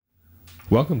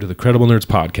Welcome to the Credible Nerds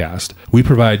Podcast. We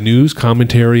provide news,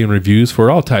 commentary, and reviews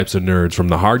for all types of nerds, from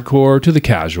the hardcore to the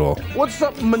casual. What's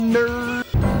up, my nerd?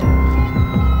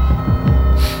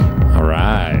 All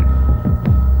right.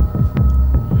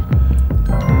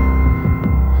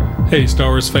 Hey, Star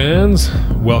Wars fans.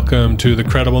 Welcome to the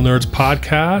Credible Nerds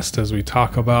Podcast as we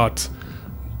talk about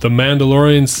The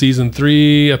Mandalorian Season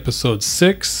 3, Episode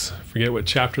 6. Forget what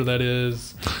chapter that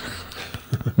is.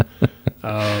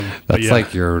 That's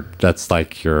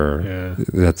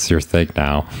your thing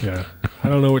now. Yeah. I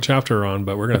don't know what chapter we're on,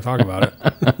 but we're going to talk about it.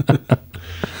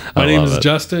 My name is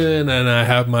Justin, and I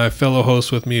have my fellow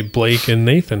hosts with me, Blake and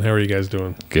Nathan. How are you guys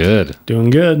doing? Good. Doing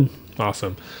good.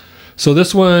 Awesome. So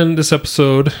this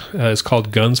episode is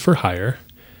called Guns for Hire,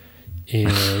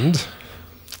 and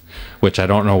which I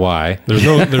don't know why.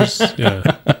 Yeah.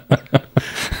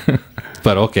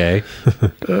 But okay.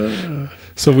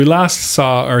 So we last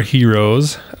saw our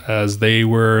heroes as they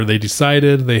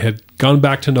decided they had gone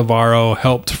back to Navarro,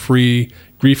 helped free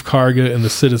Grief Karga and the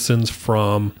citizens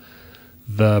from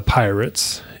the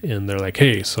pirates. And they're like,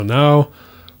 hey, so now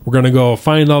we're going to go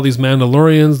find all these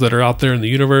Mandalorians that are out there in the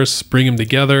universe, bring them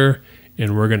together,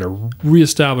 and we're going to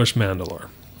reestablish Mandalore.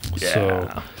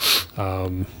 Yeah.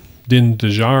 So Din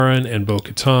Djarin and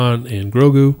Bo-Katan and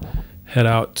Grogu head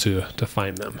out to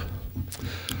find them.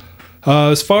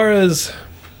 As far as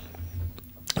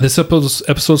this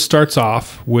episode starts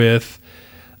off with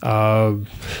a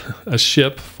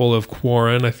ship full of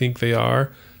Quarren, I think they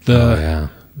are the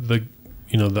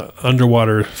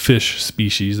underwater fish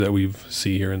species that we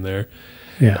see here and there.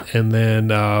 Yeah, and then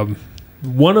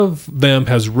one of them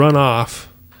has run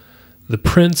off. The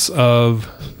Prince of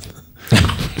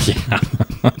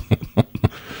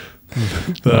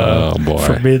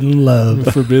Forbidden Love.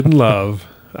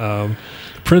 The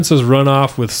Prince has run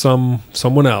off with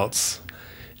someone else.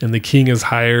 And the king has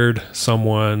hired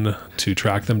someone to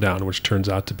track them down, which turns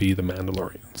out to be the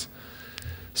Mandalorians.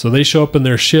 So they show up in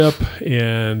their ship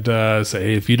and say,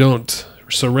 hey, if you don't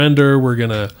surrender, we're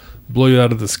going to blow you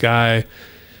out of the sky.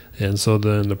 And so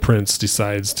then the prince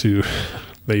decides to...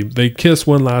 They kiss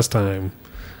one last time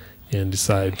and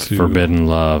decide to... Forbidden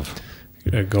love.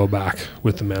 Go back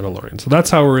with the Mandalorian. So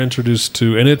that's how we're introduced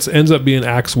to... And it ends up being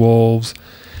Axe Wolves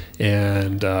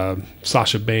and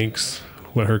Sasha Banks...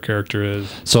 what her character is.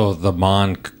 So the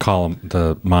Mon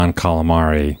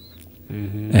Calamari,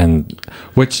 and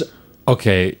which,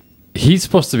 okay, he's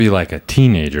supposed to be like a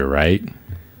teenager, right?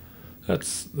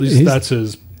 That's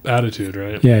his attitude,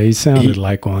 right? Yeah, he sounded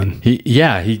like one.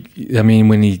 I mean,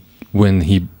 when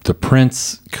the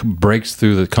prince comes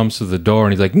through the door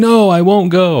and he's like, no, I won't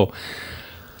go.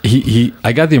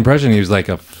 I got the impression he was like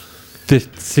a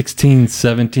 16,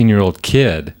 17-year-old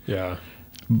kid. Yeah.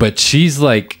 But she's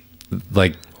like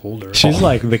older. She's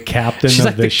like the captain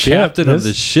of the ship. Captain of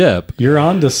the ship. You're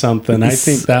onto something. I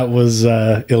think that was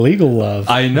illegal love.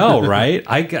 I know, right?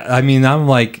 I mean, I'm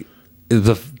like,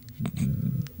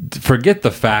 forget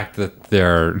the fact that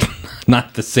they're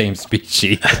not the same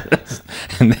species,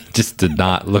 and they just did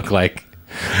not look like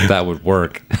that would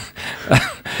work.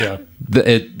 Yeah.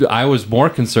 I was more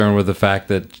concerned with the fact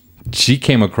that she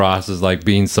came across as like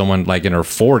being someone like in her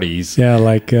 40s. Yeah,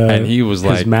 like and he was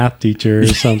his like math teacher or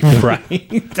something.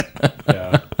 Right.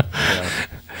 Yeah.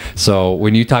 So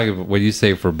when you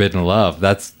say forbidden love,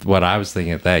 that's what I was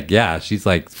thinking. She's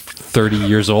like 30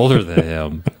 years older than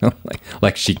him.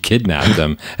 like she kidnapped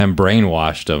him and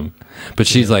brainwashed him. But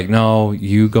she's like, no,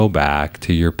 you go back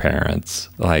to your parents.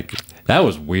 Like, that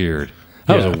was weird.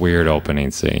 That was a weird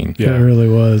opening scene. Yeah. It really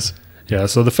was. Yeah,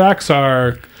 so the facts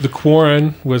are the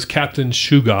Quarren was Captain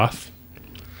Shugoth,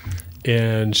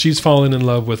 and she's fallen in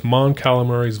love with Mon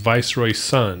Calamari's viceroy's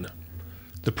son,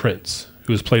 the prince,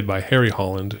 who is played by Harry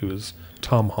Holland, who is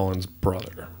Tom Holland's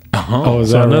brother. Oh,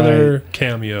 is so that another right?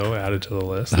 cameo added to the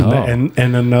list. Oh. And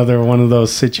another one of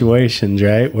those situations,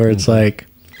 right, where it's like,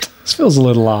 this feels a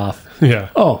little off.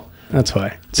 Yeah. Oh, that's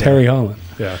why. It's Harry Holland.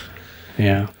 Yeah.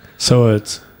 Yeah. So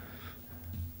it's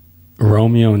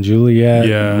Romeo and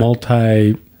Juliet,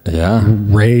 multi-race,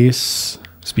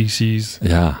 Species.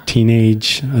 Yeah.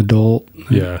 teenage, adult.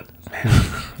 Yeah.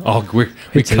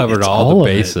 We covered all the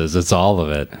bases. It's all of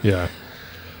it. Yeah.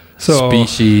 So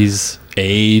species,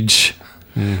 age.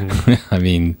 I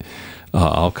mean,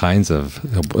 all kinds of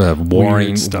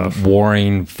warring stuff,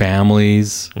 warring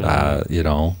families.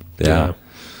 Yeah.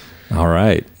 All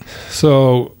right.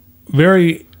 So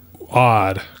very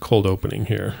odd cold opening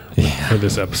here for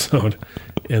this episode.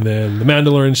 And then the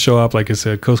Mandalorians show up, like I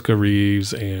said, Koska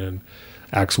Reeves and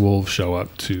Axe Wolves show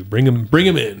up to bring him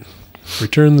in,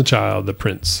 return the child, the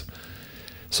prince.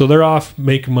 So they're off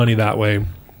making money that way.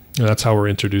 And that's how we're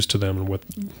introduced to them and what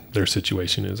their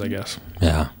situation is, I guess.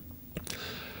 Yeah.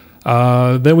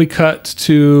 Then we cut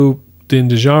to Din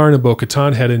Djarin and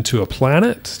Bo-Katan head into a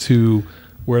planet to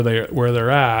where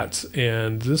they're at,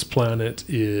 and this planet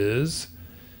is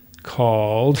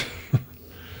called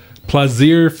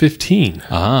Plazir 15.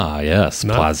 Ah, yes,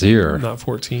 Plazir. Not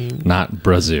 14. Not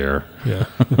Brazier. Yeah.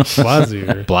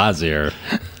 Plazir. Blazir.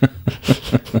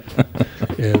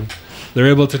 And they're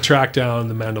able to track down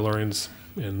the Mandalorians,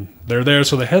 and they're there,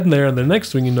 so they're heading there, and the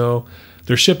next thing you know,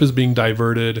 their ship is being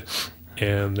diverted,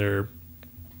 and they're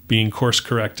being course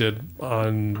corrected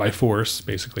by force,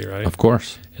 basically, right? Of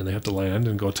course. And they have to land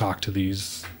and go talk to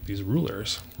these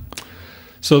rulers.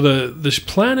 So the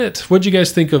planet, what'd you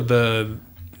guys think of the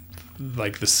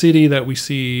city that we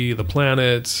see, the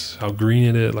planet, how green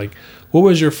it is? Like, what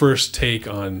was your first take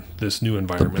on this new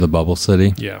environment? The bubble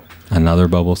city? Yeah. Another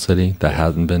bubble city that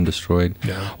hasn't been destroyed?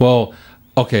 Yeah. Well,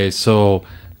 okay, so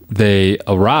they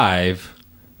arrive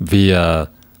via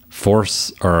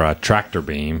force or a tractor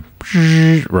beam,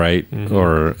 right? Mm-hmm.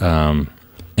 Or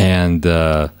and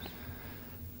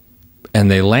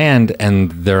they land,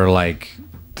 and they're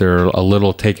a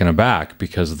little taken aback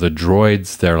because the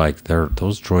droids,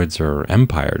 those droids are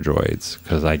Empire droids,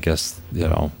 because I guess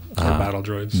Or battle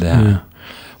droids. yeah.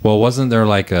 Well, wasn't there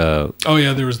like a Oh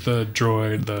yeah, there was the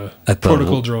droid, the At the-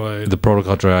 protocol droid. the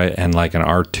protocol droid and like an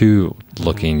R2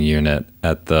 looking unit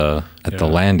at the Yeah.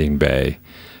 landing bay,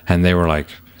 and they were like,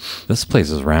 this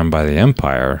place is ran by the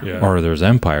Empire, Yeah. or there's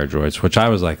Empire droids, which I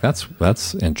was like,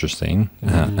 that's interesting.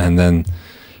 And then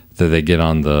they get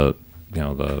on the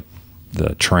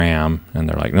tram, and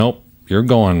they're like, nope, you're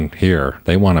going here.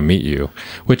 They want to meet you,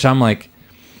 which I'm like,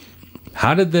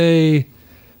 how would they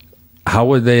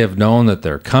have known that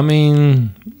they're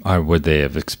coming? Or would they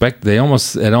have expected? It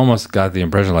almost got the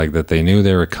impression like that they knew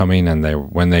they were coming, and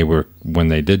when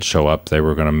they did show up, they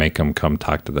were going to make them come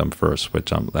talk to them first,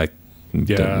 which I'm like,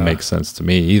 didn't make sense to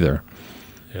me either.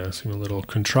 Yeah, it seemed a little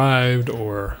contrived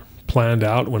or planned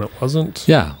out when it wasn't.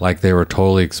 Yeah, like they were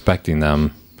totally expecting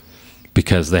them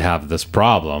because they have this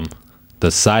problem,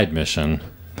 this side mission,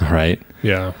 right?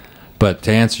 Yeah. But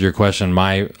to answer your question,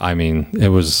 it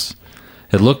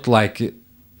looked like it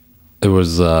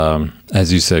was,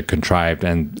 as you said, contrived,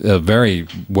 and a very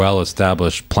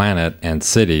well-established planet and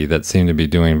city that seemed to be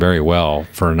doing very well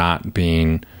for not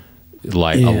being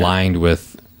aligned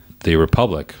with the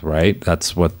Republic, right?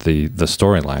 That's what the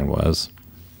storyline was,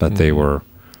 that they were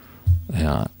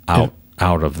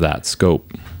out of that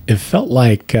scope. It felt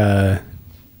like that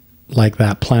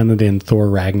planet in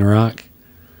Thor Ragnarok.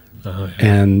 Yeah.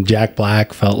 And Jack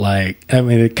Black felt like,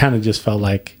 it kind of just felt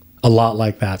like a lot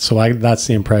like that. So that's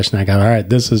the impression I got. All right,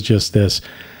 this is just this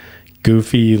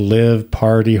goofy, live,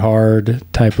 party hard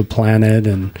type of planet.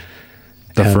 And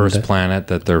The first planet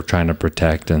that they're trying to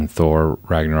protect in Thor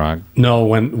Ragnarok. No,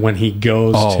 when he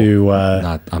goes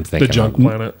I'm thinking The junk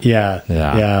planet. Yeah.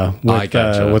 I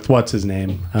gotcha. With what's his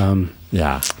name?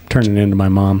 Yeah. Turning into my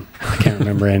mom. I can't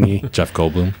remember any. Jeff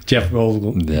Goldblum.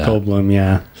 Goldblum,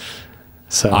 yeah.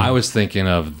 So I was thinking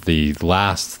of the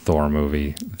last Thor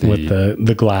movie. with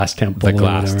the glass temple. The or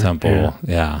glass whatever. temple.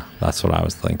 Yeah, that's what I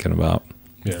was thinking about.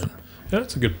 Yeah.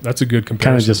 That's a good comparison.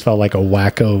 Kind of just felt like a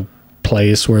wacko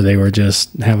place where they were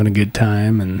just having a good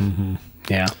time, and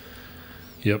yeah.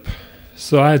 Yep.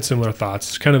 So I had similar thoughts.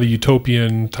 It's kind of a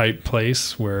utopian type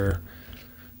place where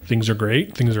things are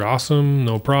great, things are awesome,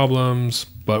 no problems,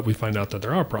 but we find out that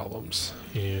there are problems.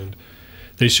 And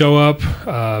they show up,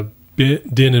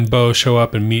 Din and Bo show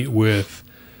up and meet with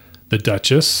the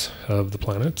Duchess of the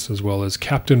planets, as well as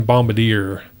Captain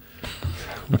Bombardier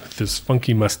with his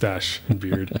funky mustache and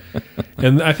beard.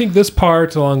 And I think this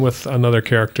part, along with another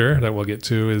character that we'll get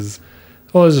to,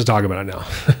 let's just talk about it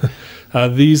now.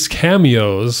 These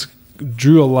cameos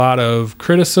drew a lot of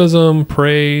criticism,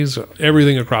 praise,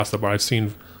 everything across the board. I've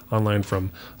seen online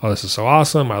from, this is so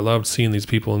awesome, I loved seeing these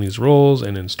people in these roles,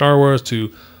 and in Star Wars,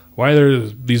 to why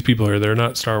these people here, they're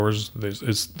not Star Wars,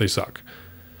 they suck.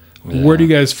 Yeah. Where do you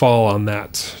guys fall on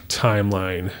that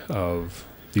timeline of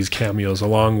these cameos,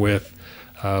 along with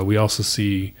we also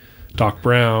see Doc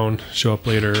Brown show up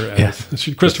later as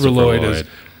Christopher Lloyd as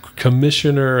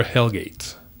Commissioner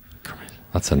Hellgate.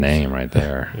 That's a name right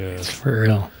there. Yeah. It's for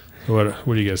real. What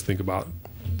do you guys think about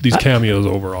these cameos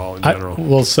overall in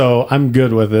general? So I'm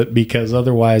good with it, because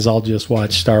otherwise I'll just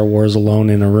watch Star Wars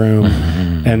alone in a room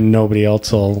and nobody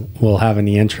else will have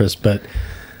any interest. But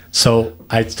so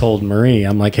I told Marie,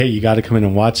 I'm like, hey, you got to come in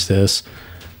and watch this.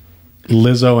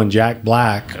 Lizzo and Jack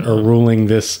Black are ruling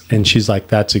this, and she's like,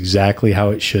 that's exactly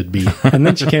how it should be. And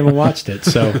then she came and watched it.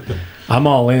 So I'm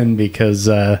all in, because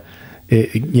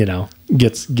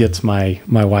gets my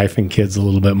wife and kids a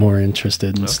little bit more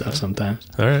interested in stuff sometimes.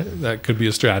 All right, that could be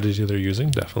a strategy they're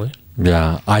using, definitely.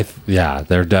 Yeah,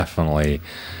 they're definitely.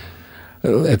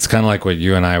 It's kind of like what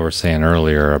you and I were saying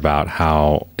earlier about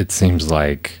how it seems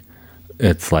like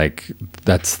it's like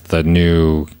that's the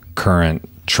new current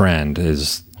trend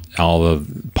is all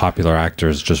the popular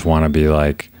actors just want to be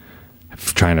like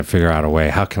trying to figure out a way,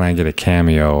 how can I get a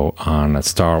cameo on a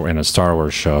Star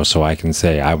Wars show so I can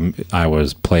say I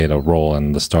was played a role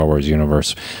in the Star Wars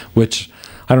universe, which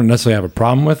I don't necessarily have a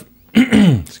problem with.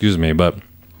 Excuse me, but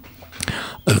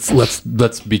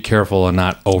let's be careful and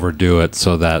not overdo it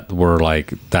so that we're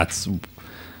like that's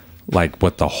like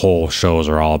what the whole shows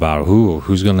are all about.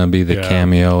 Who's going to be the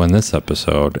cameo in this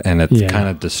episode, and it kind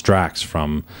of distracts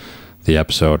from the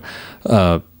episode.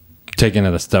 Taking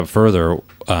it a step further,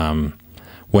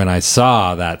 when I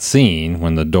saw that scene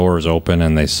when the doors open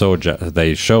and they showed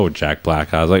Jack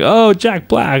Black, I was like, "Oh, Jack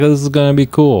Black, this is gonna be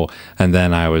cool." And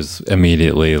then I was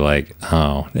immediately like,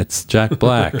 "Oh, it's Jack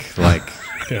Black!" Like,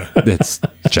 it's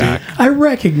Jack. I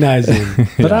recognize him,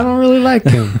 but I don't really like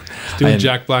him. He's doing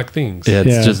Jack Black things.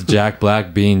 It's just Jack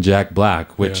Black being Jack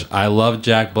Black, which I love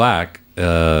Jack Black,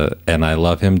 and I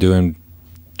love him doing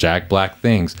Jack Black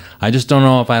things. I just don't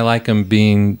know if I like him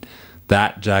being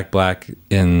that Jack Black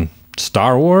in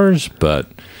Star Wars, but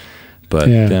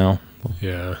you know,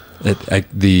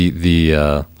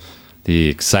 the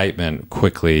excitement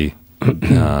quickly,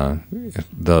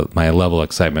 my level of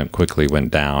excitement quickly went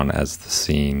down as the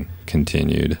scene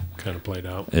continued. Kind of played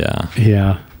out. Yeah.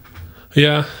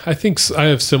 I think I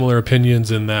have similar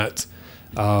opinions in that.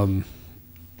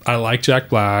 I like Jack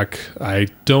Black. I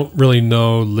don't really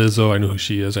know Lizzo. I know who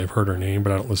she is. I've heard her name,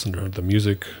 but I don't listen to the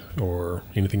music or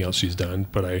anything else she's done.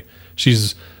 But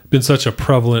she's been such a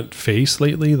prevalent face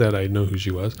lately that I know who she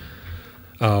was.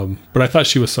 But I thought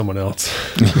she was someone else.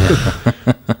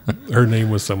 Her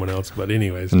name was someone else. But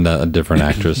anyways. A different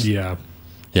actress. Yeah,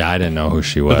 I didn't know who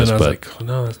she was. But then I was like, oh,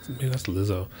 no, that's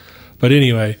Lizzo. But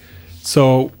anyway,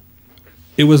 so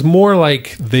it was more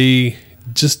like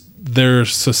their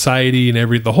society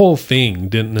and the whole thing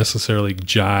didn't necessarily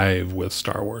jive with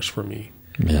Star Wars for me.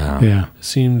 Yeah. It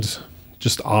seemed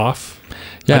just off.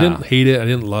 Yeah. I didn't hate it. I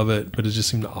didn't love it, but it just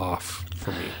seemed off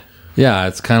for me. Yeah,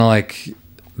 it's kind of like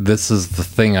this is the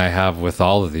thing I have with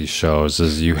all of these shows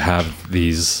is you have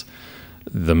the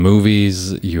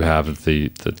movies, you have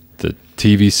the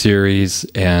TV series,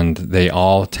 and they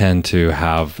all tend to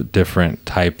have different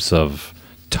types of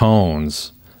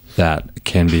tones that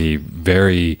can be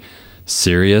very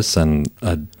serious and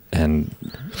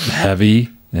heavy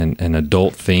and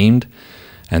adult themed,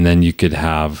 and then you could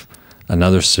have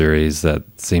another series that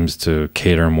seems to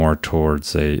cater more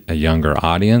towards a younger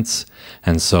audience,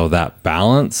 and so that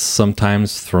balance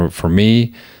sometimes for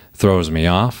me throws me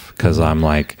off because I'm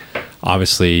like,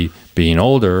 obviously being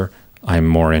older, I'm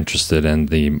more interested in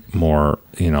the more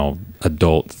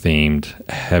adult themed,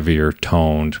 heavier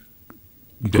toned,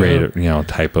 greater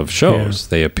type of shows.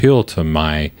 They appeal to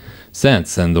my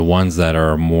sense, and the ones that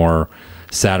are more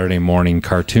Saturday morning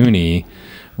cartoony,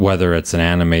 whether it's an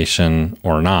animation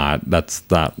or not, that's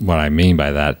not what I mean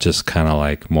by that. Just kind of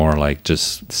like more like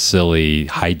just silly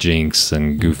hijinks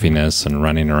and goofiness and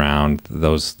running around.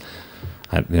 Those,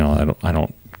 I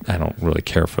don't really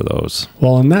care for those.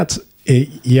 Well, and that's it.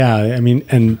 Yeah, I mean,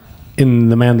 and in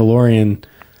The Mandalorian,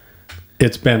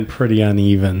 it's been pretty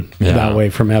uneven that way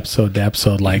from episode to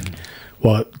episode. Like,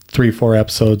 3-4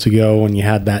 episodes ago when you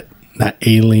had that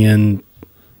alien,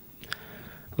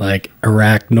 like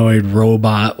arachnoid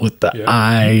robot with the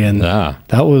eye, and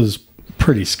that was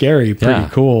pretty scary, pretty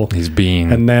cool. He's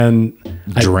being and then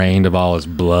drained of all his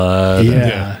blood.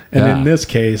 And in this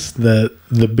case, the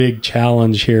big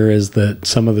challenge here is that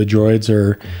some of the droids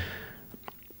are,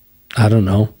 I don't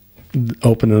know,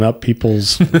 opening up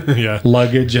people's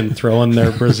luggage and throwing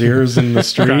their brassieres in the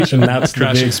street, and that's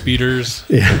crashing the big speeders.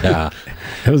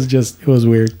 It was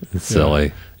weird. It's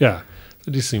silly. Yeah,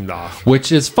 it just seemed off.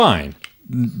 Which is fine.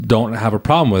 Don't have a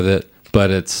problem with it,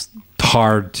 but it's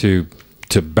hard to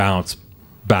bounce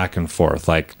back and forth.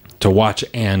 Like to watch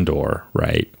Andor,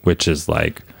 right? Which is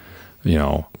like,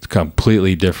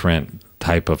 completely different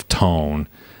type of tone.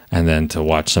 And then to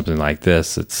watch something like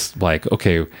this, it's like,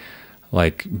 okay,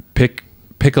 like pick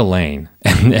a lane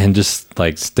and just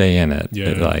like stay in it.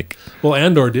 Well,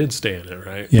 Andor did stay in it,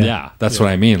 right? Yeah, that's what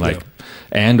I mean. Like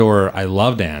Andor, I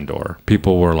loved Andor.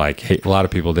 People were like, a lot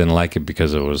of people didn't like it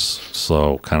because it was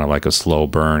slow, kind of like a slow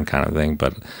burn kind of thing.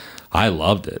 But I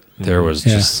loved it. There was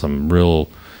just some real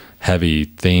heavy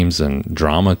themes and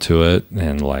drama to it,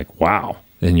 and like, wow,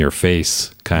 in your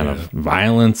face kind of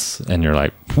violence, and you're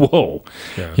like, whoa,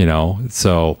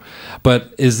 So,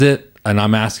 but is it and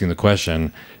I'm asking the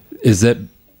question, is it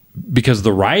because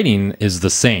the writing is the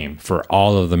same for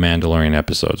all of the Mandalorian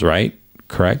episodes, right?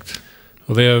 Correct?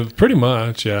 Well, they have pretty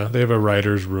much, yeah. They have a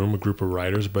writer's room, a group of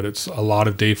writers, but it's a lot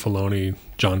of Dave Filoni,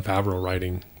 Jon Favreau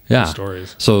writing the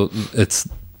stories. So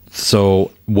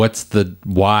what's the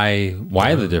why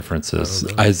the differences?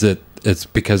 It's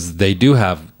because they do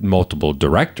have multiple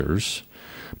directors,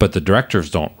 but the directors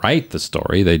don't write the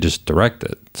story, they just direct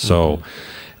it. So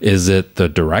is it the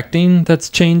directing that's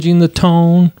changing the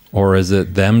tone, or is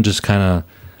it them just kind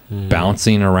of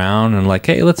bouncing around and like,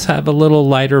 hey, let's have a little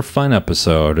lighter fun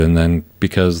episode, and then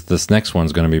because this next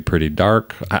one's going to be pretty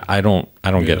dark? I don't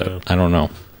get it. I don't know.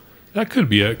 That could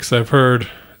be it, because I've heard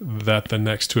that the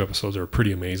next 2 episodes are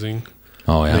pretty amazing.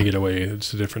 Oh yeah, they get away.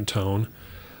 It's a different tone.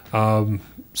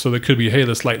 So there could be, hey,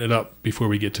 let's lighten it up before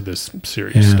we get to this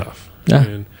serious stuff. Yeah,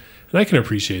 and I can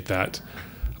appreciate that.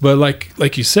 But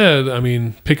like you said, I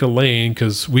mean, pick a lane,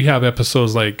 because we have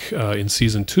episodes like in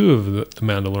season 2 of the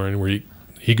Mandalorian where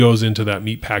he goes into that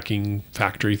meatpacking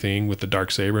factory thing with the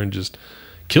Darksaber and just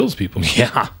kills people.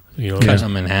 Yeah. Cutting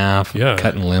them in half,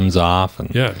 cutting limbs off. And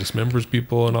dismembers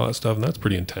people and all that stuff. And that's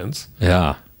pretty intense.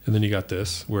 Yeah. And then you got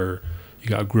this where you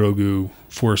got Grogu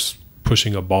force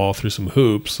pushing a ball through some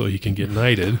hoops so he can get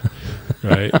knighted,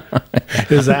 right?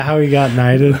 Is that how he got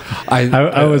knighted? I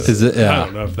don't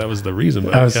know if that was the reason,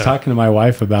 but I was talking to my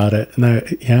wife about it, and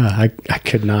I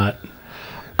could not.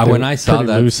 When I saw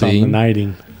that scene, on the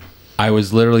knighting, I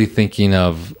was literally thinking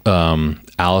of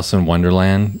Alice in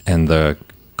Wonderland and the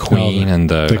Queen and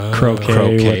the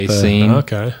croquet scene.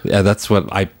 Okay, yeah, that's what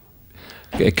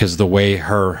because the way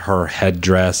her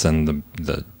headdress and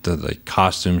the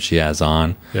costume she has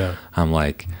on, I'm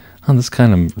like, oh, this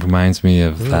kind of reminds me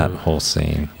of that whole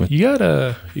scene. You got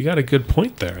a good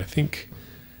point there. I think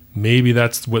maybe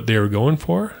that's what they were going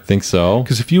for. Think so?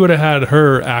 Because if you would have had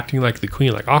her acting like the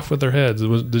Queen, like off with their heads,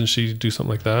 didn't she do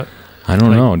something like that? I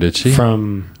don't know. Did she?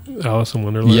 From Alice in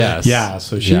Wonderland? Yes. Yeah.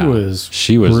 So she was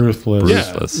ruthless.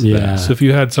 Ruthless. Yeah. So if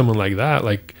you had someone like that,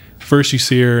 like first you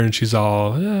see her and she's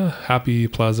all happy,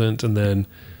 pleasant, and then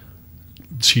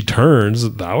she turns,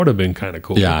 that would have been kind of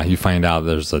cool. Yeah, you find out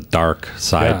there's a dark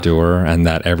side to her, and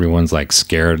that everyone's like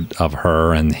scared of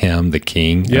her and him, the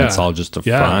king. Yeah, and it's all just a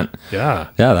front. Yeah,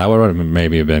 that would have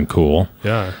maybe been cool.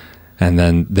 Yeah, and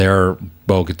then their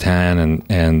Bo-Katan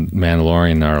and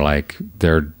Mandalorian are like,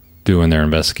 they're doing their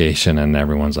investigation, and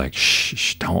everyone's like,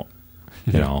 shh, don't.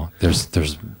 You know,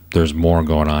 there's more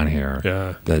going on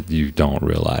here that you don't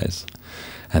realize.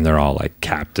 And they're all like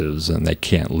captives and they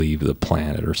can't leave the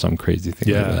planet or some crazy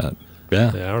thing like that.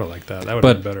 Yeah, I would have liked that. That would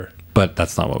have been better. But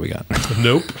that's not what we got.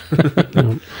 Nope.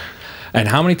 And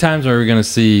how many times are we going to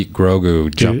see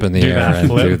Grogu jump in the air and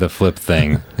do the flip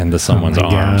thing into someone's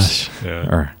arms? Yeah.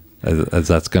 Or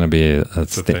that's going to be a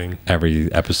thing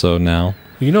every episode now?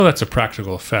 You know, that's a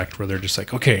practical effect where they're just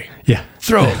like, okay,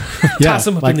 throw him, toss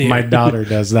him up like in the air. My daughter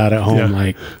does that at home.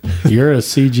 Like, you're a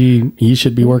CG, you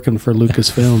should be working for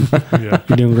Lucasfilm.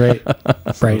 You're doing great,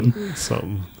 Brighton.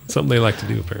 Something they like to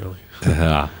do, apparently.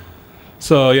 Yeah.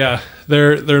 So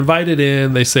they're invited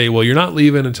in. They say, well, you're not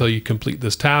leaving until you complete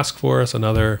this task for us.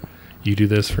 You do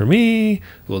this for me,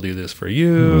 we'll do this for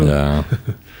you. Yeah.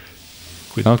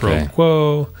 Quid pro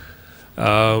quo.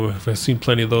 I've seen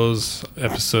plenty of those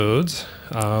episodes,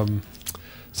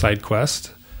 side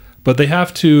quest, but they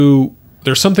have to.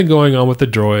 There's something going on with the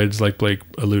droids, like Blake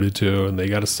alluded to, and they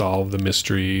got to solve the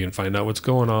mystery and find out what's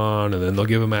going on, and then they'll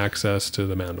give them access to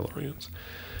the Mandalorians.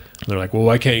 And they're like, well,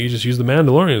 why can't you just use the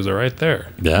Mandalorians? They're right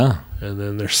there. Yeah. And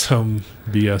then there's some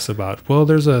BS about, well,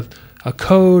 there's a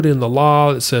code in the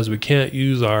law that says we can't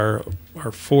use our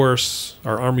force,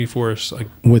 our army force,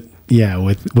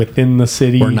 within the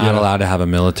city. We're not allowed to have a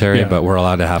military, but we're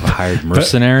allowed to have hired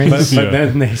mercenaries. But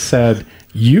then they said,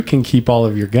 you can keep all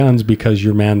of your guns because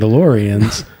you're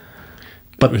Mandalorians.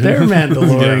 But they're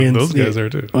Mandalorians. Those guys are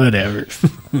too. Whatever.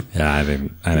 Yeah, I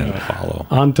didn't follow.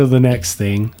 On to the next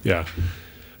thing. Yeah.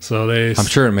 So I'm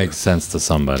sure it makes sense to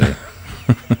somebody.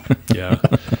 Yeah.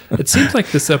 It seems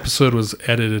like this episode was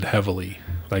edited heavily.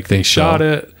 Like they shot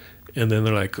it, and then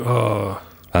they're like, oh,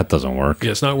 that doesn't work.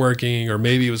 Yeah, it's not working. Or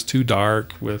maybe it was too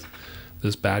dark with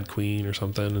this bad queen or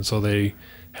something. And so they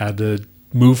had to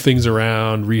move things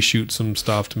around, reshoot some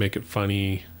stuff to make it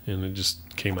funny. And it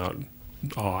just came out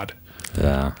odd.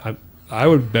 Yeah. I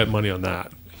would bet money on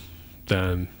that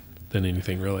than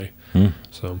anything really.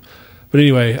 So, but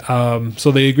anyway,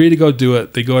 so they agree to go do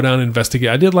it. They go down and investigate.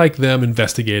 I did like them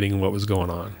investigating what was going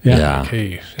on. Yeah. Like,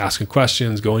 hey, asking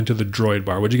questions, going to the droid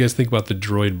bar. What did you guys think about the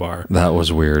droid bar? That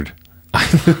was weird.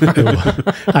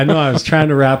 I know. I was trying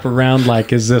to wrap around,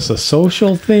 like, is this a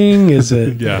social thing? Is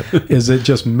it? Yeah. Is it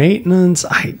just maintenance?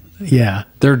 Yeah.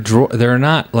 They're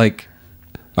not like.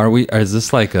 Is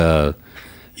this like a?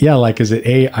 Yeah, like is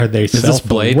this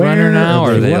Blade Runner now,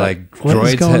 or are they what? like What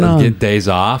is droids going on? get days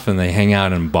off and they hang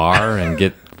out in bar and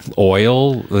get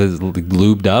oil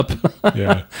lubed up?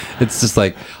 Yeah. It's just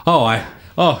like,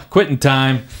 quitting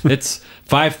time. It's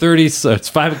 5:30, so it's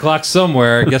 5 o'clock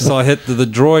somewhere. I guess I'll hit the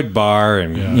droid bar,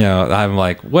 and I'm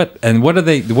like, what? And what are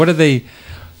they?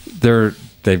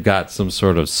 They've got some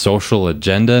sort of social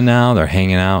agenda now. They're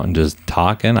hanging out and just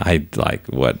talking. I like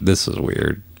what? This is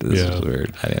weird. This is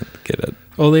weird. I didn't get it.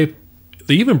 Well, they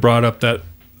even brought up that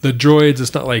the droids,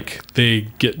 it's not like they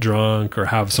get drunk or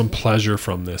have some pleasure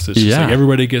from this. It's just like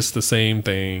everybody gets the same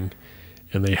thing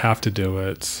and they have to do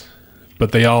it.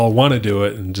 But they all want to do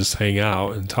it and just hang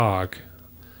out and talk.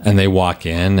 And they walk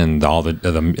in and all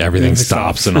everything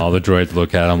stops and all the droids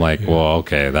look at them like, well,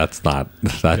 okay, that's not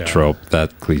that trope,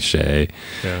 that cliche.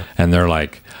 Yeah. And they're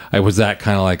like, was that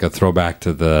kind of like a throwback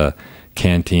to the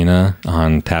cantina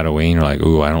on Tatooine? Or like,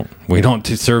 we don't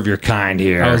serve your kind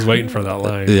here. I was waiting for that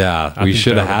line. Yeah, we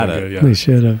should have had it. Good, We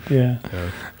should have, yeah.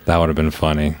 That would have been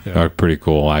funny. Yeah. Or pretty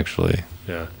cool, actually.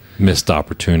 Yeah. Missed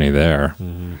opportunity there.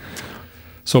 Mm-hmm.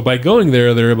 So by going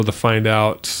there, they're able to find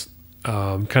out,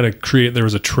 there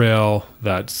was a trail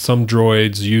that some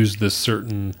droids used this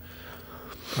certain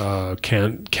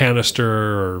canister,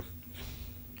 or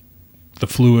the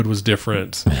fluid was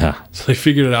different. Yeah. So they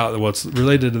figured it out, what's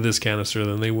related to this canister.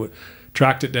 Then they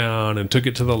tracked it down and took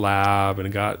it to the lab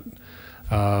and got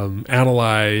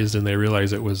analyzed, and they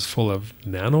realized it was full of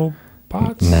nanobots,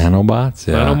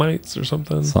 nanomites or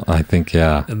something. So, I think,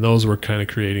 yeah. And those were kind of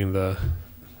creating the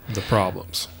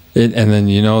problems. And then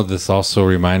this also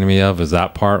reminded me of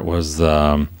that part was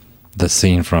the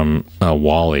scene from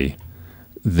Wall-E.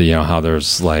 How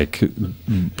there's like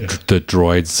the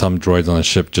droids, some droids on the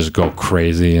ship just go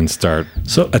crazy and start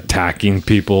attacking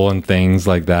people and things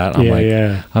like that.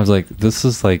 I was like, this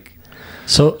is like.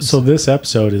 So this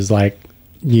episode is like,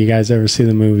 you guys ever see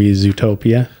the movie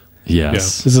Zootopia?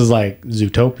 Yes. This is like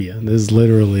Zootopia. This is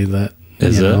literally that.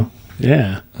 Is it?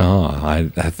 Yeah. Oh,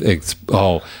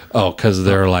 because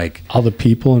they're like all the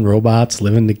people and robots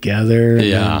living together.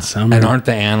 Yeah. And aren't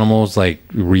the animals like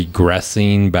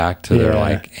regressing back to their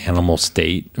like animal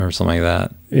state or something like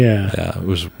that? Yeah. Yeah. It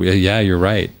was. Yeah, you're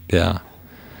right. Yeah.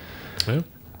 Yeah.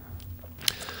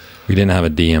 We didn't have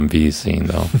a DMV scene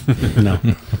though.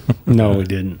 No, we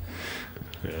didn't.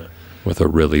 Yeah. With a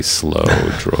really slow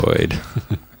droid.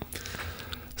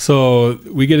 So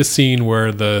we get a scene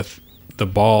where the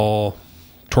ball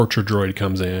torture droid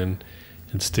comes in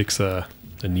and sticks a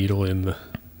needle in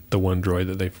the one droid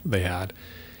that they had,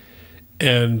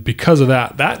 and because of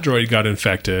that droid got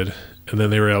infected, and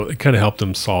then it kind of helped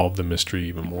them solve the mystery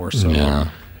even more so. Yeah.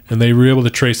 And they were able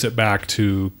to trace it back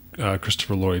to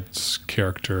Christopher Lloyd's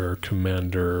character,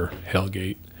 Commander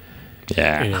Hellgate.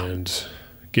 Yeah. And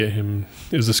get him.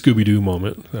 It was a Scooby-Doo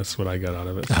moment. That's what I got out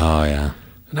of it. Oh yeah.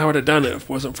 And I would have done it if it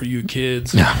wasn't for you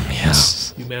kids.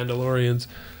 Yes. You Mandalorians.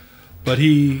 But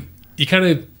he kind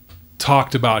of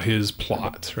talked about his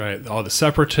plot, right? All the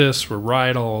Separatists were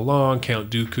right all along. Count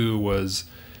Dooku was,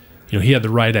 he had the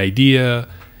right idea,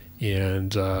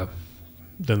 and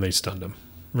then they stunned him.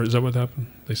 Is that what happened?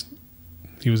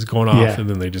 He was going off, and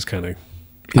then they just kind of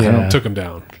took him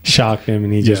down. Shocked him,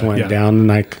 and he just went down, and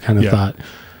I kind of thought,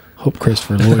 hope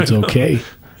Christopher Lloyd's okay.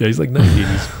 Yeah, he's like 90.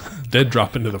 He's dead,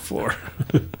 dropping to the floor.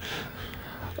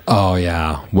 Oh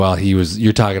yeah. Well,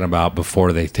 you're talking about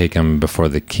before they take him before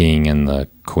the king and the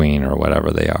queen or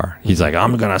whatever they are. He's like,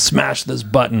 I'm gonna smash this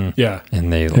button. Yeah.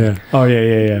 And they. Oh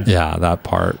yeah. Yeah, that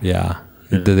part. Yeah.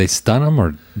 Did they stun him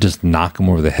or just knock him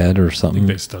over the head or something? I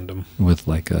think they stunned him with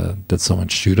did someone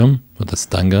shoot him with a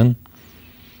stun gun?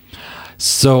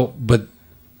 So, but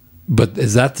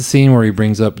is that the scene where he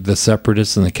brings up the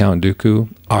Separatists and the Count Dooku?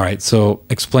 All right, so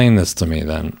explain this to me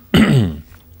then.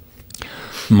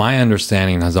 My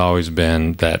understanding has always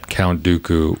been that Count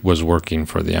Dooku was working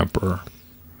for the Emperor,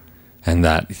 and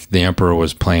that the Emperor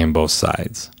was playing both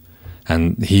sides.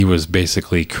 And he was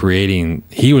basically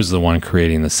he was the one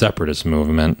creating the Separatist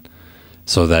movement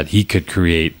so that he could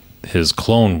create his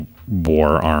clone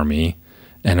war army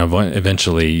and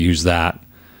eventually use that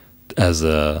as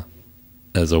a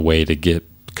way to get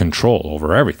control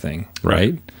over everything,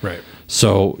 right? Right.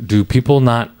 So do people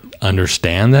not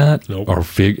understand that? Nope. Or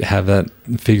have that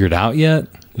figured out yet?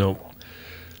 Nope.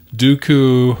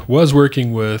 Dooku was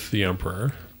working with the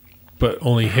Emperor, but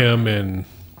only him and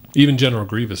even General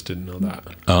Grievous didn't know that.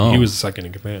 Oh. He was the second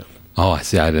in command. Oh, I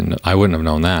see. I wouldn't have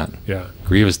known that. Yeah.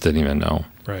 Grievous didn't even know.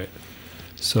 Right.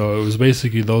 So it was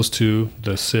basically those two,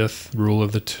 the Sith rule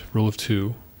of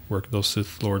two, those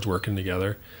Sith lords working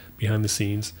together, behind the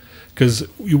scenes. Because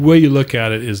the way you look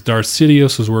at it is Darth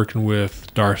Sidious was working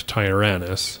with Darth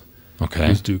Tyrannus, Okay.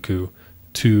 who's Dooku,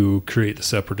 to create the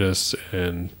Separatists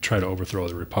and try to overthrow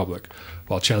the Republic,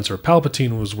 while Chancellor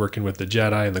Palpatine was working with the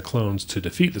Jedi and the clones to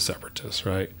defeat the Separatists,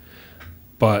 right?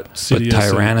 But Sidious,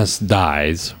 Tyrannus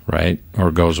dies, right?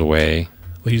 Or goes away.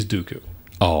 well, he's Dooku.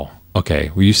 Oh,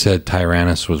 okay. Well, you said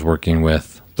Tyrannus was working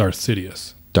with Darth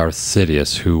Sidious, Darth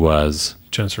Sidious, who was...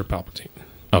 Chancellor Palpatine.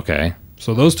 Okay.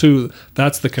 So those two,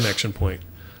 that's the connection point.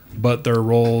 But their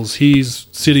roles,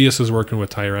 Sidious is working with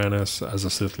Tyrannus as a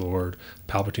Sith Lord.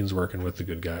 Palpatine's working with the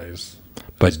good guys.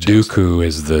 But Dooku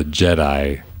is the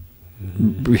Jedi,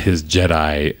 his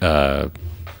Jedi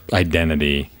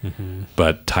identity,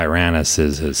 but Tyrannus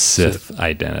is his Sith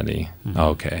identity.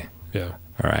 Okay. Yeah.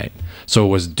 All right. So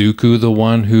was Dooku the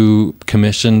one who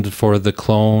commissioned for the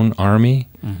clone army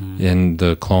in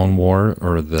the Clone War,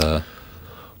 or the...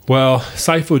 Well,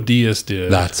 Sifo Dyas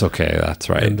did. That's okay. That's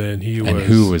right. And then he was... And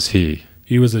who was he?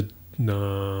 He was a...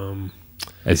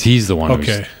 As he's the one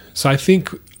okay. So I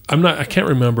think... I can't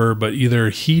remember, but either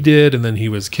he did and then he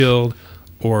was killed,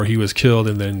 or he was killed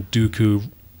and then Dooku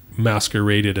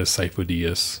masqueraded as Sifo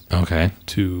Dyas Okay.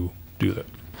 to do that.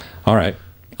 All right.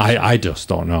 I just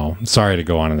don't know. Sorry to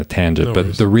go on a tangent, No but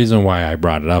worries. the reason why I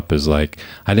brought it up is like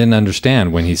I didn't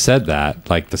understand when he said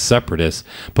that, like the Separatists,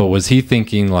 but was he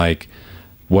thinking like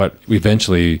what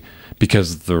eventually,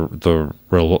 because the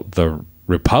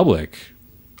Republic,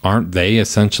 aren't they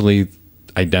essentially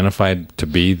identified to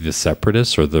be the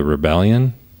Separatists or the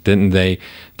rebellion? Didn't they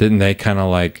kind of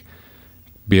like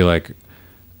be like,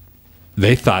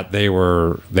 they thought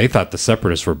the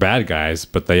Separatists were bad guys,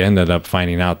 but they ended up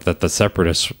finding out that the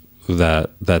Separatists were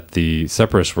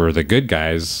the good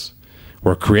guys,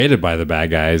 were created by the bad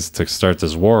guys to start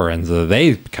this war, and so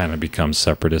they kind of become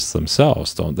Separatists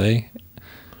themselves, don't they?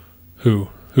 Who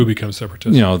becomes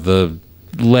Separatist? You know, the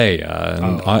Leia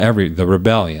and the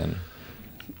rebellion.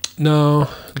 No,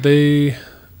 the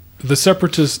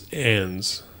Separatist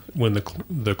ends when the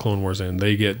Clone Wars end.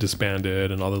 They get disbanded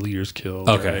and all the leaders killed.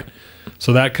 Okay. Right?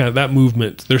 So that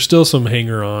movement, there's still some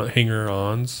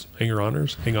hang-oners,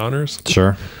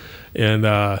 Sure. and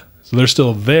so they're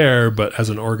still there, but as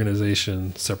an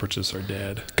organization, Separatists are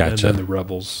dead. Gotcha. And then the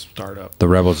rebels start up. The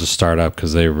rebels just start up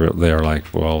because they're like,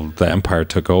 well, the Empire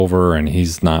took over and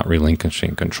he's not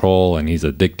relinquishing control and he's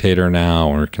a dictator now.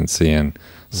 And we're seeing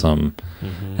some,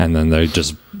 and then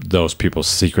those people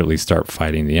secretly start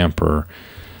fighting the Emperor,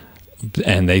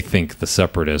 and they think the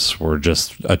Separatists were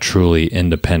just a truly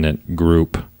independent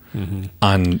group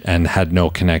and had no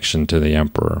connection to the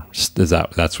Emperor.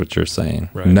 That's what you're saying?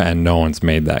 Right. And no one's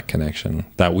made that connection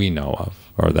that we know of,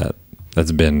 or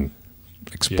that's been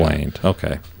explained. Yeah.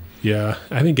 Okay. Yeah,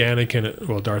 I think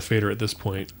Darth Vader at this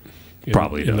point,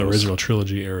 Probably in the knows. original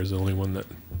trilogy era, is the only one that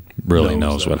Really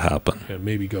knows what happened. and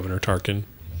maybe Governor Tarkin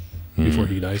before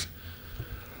he dies.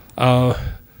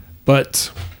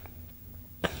 But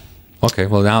Okay,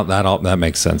 well now that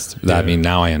makes sense. Yeah. I mean,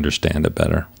 now I understand it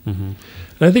better. and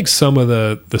I think some of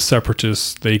the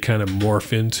Separatists, they kind of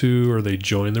morph into, or they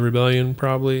join the rebellion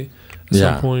probably at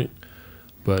Yeah. some point.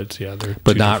 But yeah, they're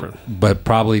But two different. but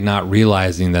probably not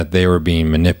realizing that they were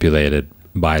being manipulated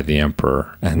by the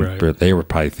Emperor, and Right. they were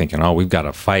probably thinking, "Oh, we've got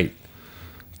to fight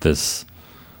this,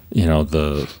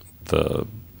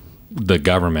 the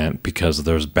government because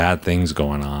there's bad things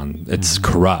going on. It's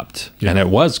corrupt," and it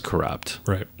was corrupt.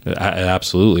 Right. It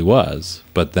absolutely was.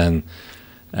 But then,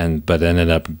 ended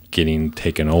up getting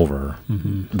taken over,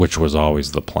 which was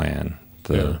always the plan.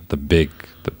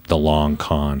 The long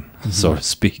con, so to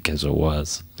speak, as it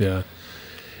was. Yeah.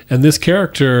 And this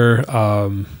character,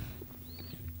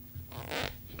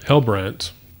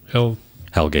 Hellbrant,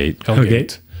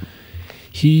 Hellgate.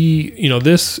 he,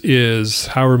 this is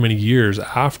however many years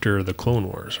after the Clone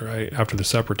Wars, right? After the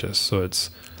Separatists. So it's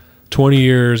 20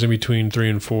 years in between 3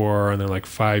 and 4, and then like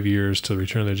 5 years to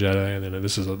Return of the Jedi, and then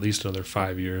this is at least another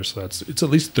 5 years. So it's at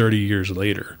least 30 years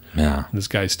later. Yeah. And this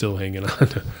guy's still hanging on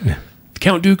to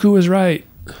Count Dooku was right.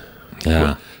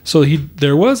 Yeah. So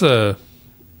there was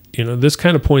this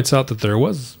kind of points out that there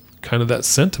was kind of that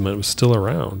sentiment was still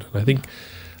around. And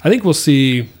I think we'll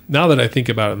see, now that I think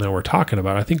about it and now we're talking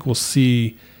about it, I think we'll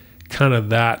see kind of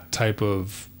that type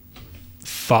of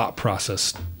thought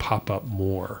process pop up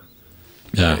more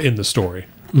in the story.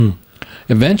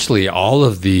 Eventually, all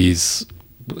of these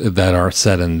that are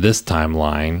set in this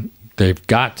timeline, they've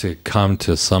got to come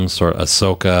to some sort of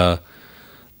Ahsoka,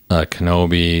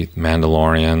 Kenobi,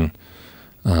 Mandalorian,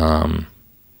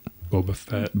 Boba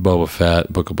Fett.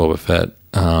 Book of Boba Fett.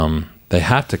 They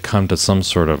have to come to some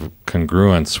sort of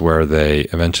congruence where they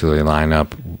eventually line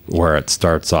up, where it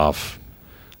starts off,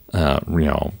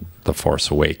 The Force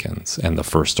Awakens and the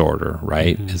First Order,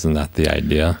 right? Isn't that the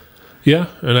idea? Yeah,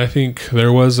 and I think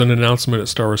there was an announcement at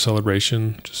Star Wars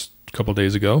Celebration just a couple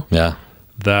days ago. Yeah.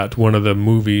 That one of the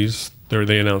movies,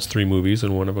 they announced 3 movies,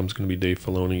 and one of them is going to be Dave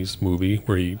Filoni's movie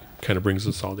where he kind of brings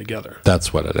us all together.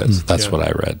 That's what it is. That's what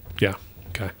I read. Yeah.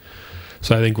 Okay.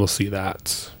 So I think we'll see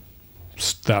that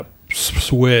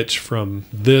switch from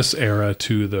this era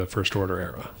to the First Order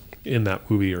era in that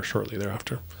movie or shortly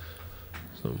thereafter.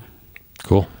 So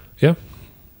Cool. yeah.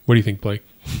 What do you think, Blake?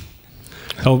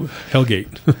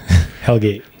 Hellgate.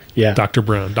 Hellgate. Yeah. Doc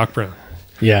Brown.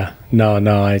 Yeah. No,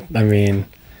 I mean,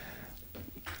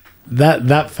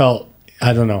 that felt,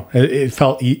 I don't know. It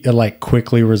felt like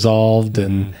quickly resolved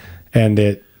and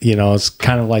it, it's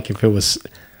kind of like if it was,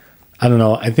 I don't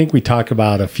know. I think we talked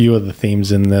about a few of the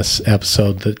themes in this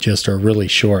episode that just are really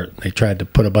short. They tried to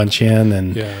put a bunch in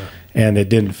and it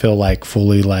didn't feel like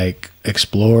fully like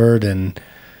explored and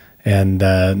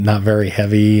not very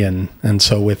heavy. And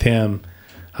so with him,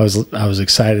 I was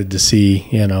excited to see,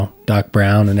 Doc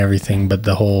Brown and everything, but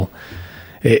the whole,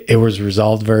 it was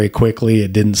resolved very quickly.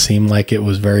 It didn't seem like it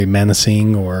was very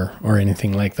menacing or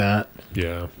anything like that.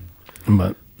 Yeah.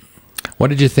 But what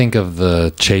did you think of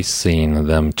the chase scene of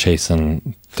them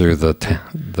chasing through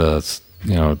the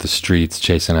streets,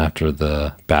 chasing after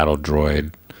the battle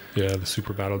droid? Yeah, the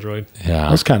super battle droid. Yeah.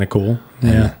 that was kind of cool.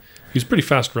 Yeah. He's a pretty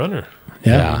fast runner.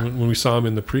 Yeah. When we saw him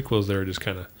in the prequels, they were just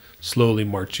kind of slowly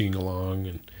marching along,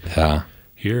 and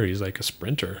here he's like a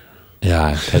sprinter.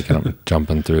 Yeah, taking him,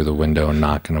 jumping through the window and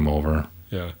knocking him over.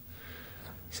 Yeah.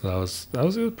 So that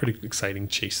was a pretty exciting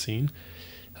chase scene.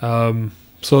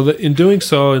 So in doing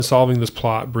so and solving this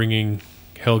plot, bringing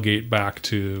Hellgate back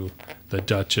to the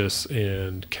Duchess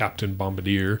and Captain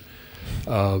Bombardier,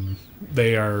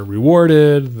 they are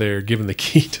rewarded. They're given the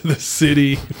key to the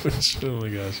city, which, oh my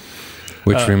gosh.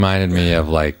 Which reminded me of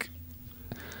like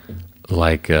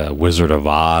Wizard of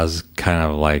Oz, kind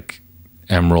of like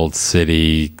Emerald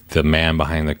City, the man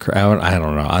behind the crowd. I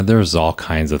don't know. There's all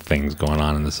kinds of things going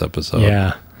on in this episode.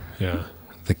 Yeah. Yeah.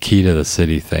 The key to the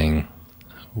city thing.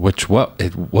 What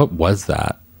was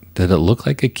that? Did it look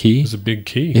like a key? It was a big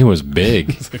key. It was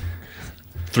big.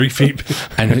 3 feet.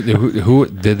 And who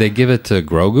did they give it to?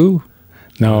 Grogu?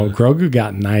 No, Grogu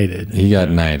got knighted. He got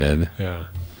knighted. Yeah.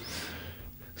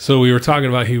 So we were talking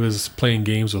about he was playing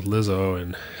games with Lizzo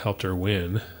and helped her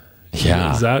win.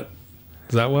 Yeah. Is that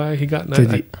why he got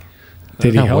knighted?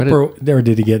 Did he help her, or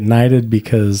did he get knighted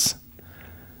because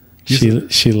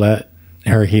he let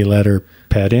her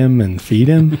pet him and feed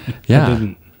him?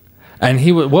 Yeah.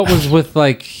 And what was with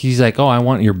like, he's like, oh, I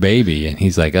want your baby. And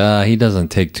he's like, he doesn't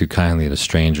take too kindly to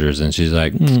strangers. And she's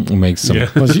like, makes some. Yeah.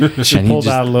 Well, she pulled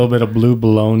out a little bit of blue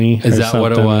bologna. Is that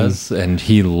what it was? And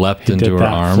he leapt into her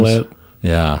arms. Flip.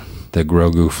 Yeah. The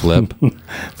Grogu flip.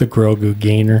 The Grogu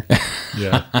gainer.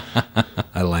 Yeah.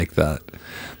 I like that.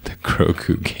 The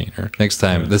Grogu gainer. Next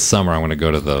time, this summer, I'm going to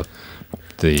go to the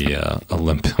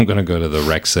Olympic. I'm going to go to the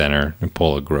rec center and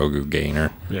pull a Grogu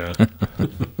gainer. Yeah.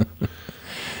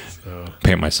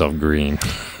 Paint myself green.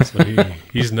 So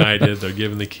he's knighted. They're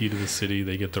given the key to the city.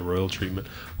 They get the royal treatment.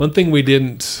 One of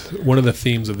the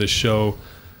themes of this show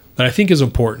that I think is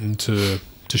important to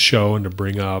show and to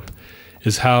bring up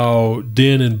is how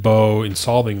Din and Bo, in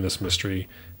solving this mystery,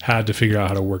 had to figure out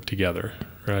how to work together,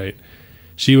 right?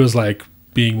 She was like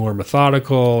being more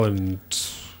methodical and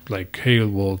like, hey,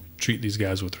 we'll treat these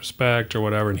guys with respect or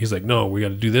whatever. And he's like, no, we got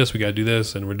to do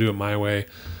this, and we're doing it my way.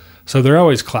 So they're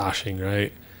always clashing,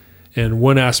 right? And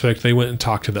one aspect, they went and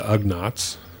talked to the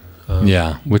Ugnaughts.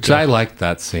 Which I liked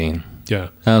that scene. Yeah.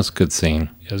 That was a good scene.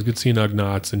 Yeah, it was a good scene,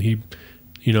 Ugnaughts. And he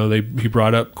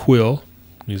brought up Quill.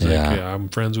 He's like, yeah, I'm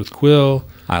friends with Quill.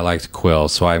 I liked Quill,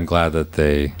 so I'm glad that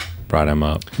they brought him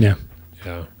up. Yeah.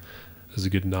 Yeah. It was a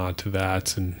good nod to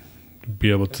that and be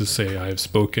able to say, I have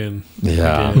spoken.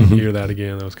 Yeah. Again, hear that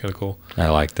again. That was kind of cool. I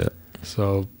liked it.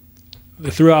 So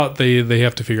throughout, they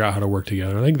have to figure out how to work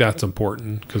together. I think that's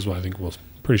important because I think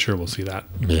pretty sure we'll see that.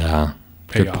 Yeah.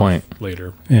 Pay Good point. off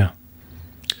later. Yeah.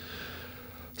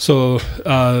 So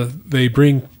they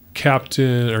bring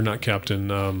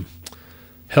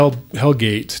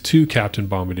Hellgate to Captain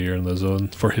Bombardier and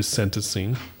Lizzo for his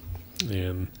sentencing.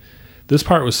 And this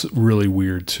part was really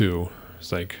weird too.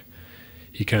 It's like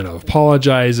he kind of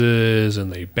apologizes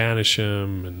and they banish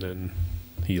him and then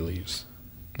he leaves.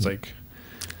 It's like,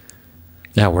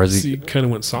 yeah, where's he? He kind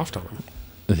of went soft on him.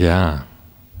 Yeah.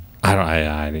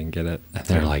 I didn't get it. And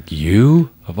they're like, you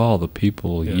of all the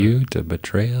people, you to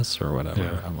betray us or whatever.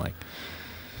 Yeah. I'm like,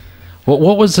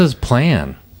 what was his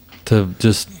plan? To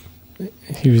just,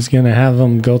 he was going to have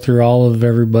them go through all of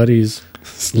everybody's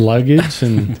luggage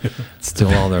and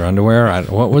steal all their underwear.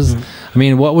 I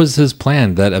mean, what was his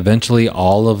plan? That eventually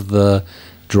all of the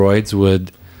droids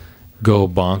would go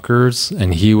bonkers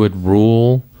and he would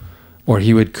rule, or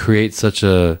he would create such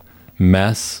a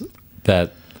mess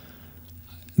that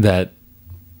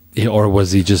or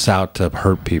was he just out to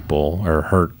hurt people or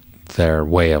hurt their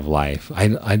way of life?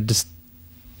 I just,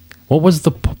 what was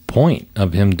the point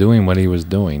of him doing what he was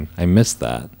doing? I missed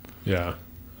that. Yeah,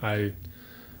 I'm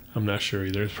not sure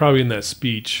either. It's probably in that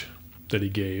speech that he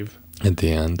gave at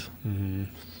the end.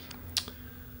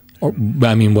 Or,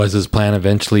 I mean, was his plan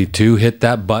eventually to hit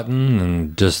that button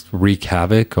and just wreak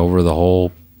havoc over the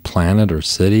whole planet or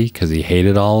city because he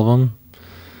hated all of them?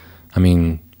 I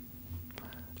mean,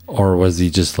 or was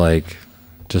he just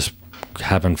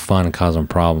having fun and causing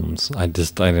problems? I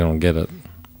don't get it.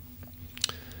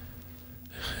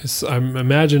 I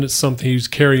imagine it's something he's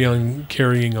carrying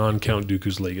on Count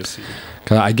Dooku's legacy.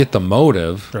 'Cause I get the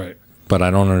motive, Right. but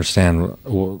I don't understand.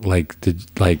 Did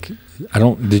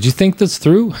you think this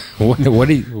through? What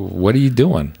are you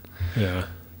doing? Yeah.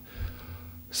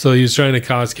 So he was trying to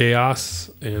cause chaos,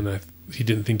 and he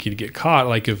didn't think he'd get caught.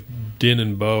 Like if Din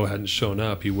and Bo hadn't shown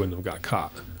up, he wouldn't have got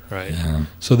caught, right? Yeah.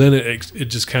 So then it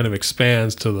just kind of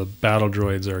expands to the battle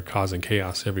droids are causing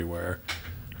chaos everywhere.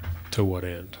 To what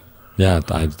end? Yeah,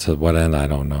 to what end, I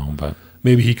don't know, but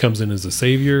Maybe he comes in as a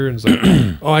savior and is like,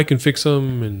 oh, I can fix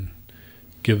them, and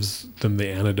gives them the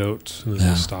antidote, and then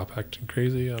they stop acting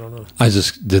crazy. I don't know. I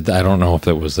don't know if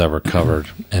it was ever covered,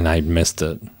 and I missed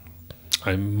it.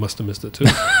 I must have missed it too.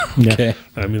 Okay.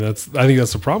 I mean, I think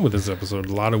that's the problem with this episode.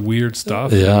 A lot of weird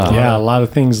stuff. Yeah, a lot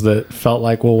of things that felt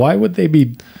like, well, why would they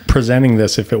be presenting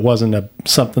this if it wasn't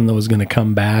something that was going to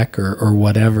come back or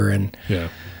whatever? And Yeah.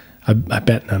 I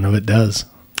bet none of it does.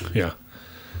 Yeah.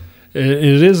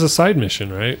 It is a side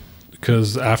mission, right?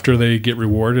 Because after they get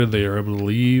rewarded, they are able to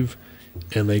leave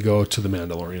and they go to the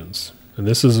Mandalorians. And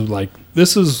this is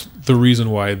the reason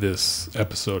why this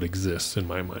episode exists in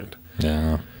my mind.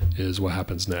 Yeah. Is what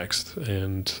happens next.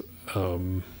 And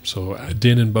so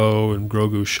Din and Bo and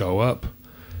Grogu show up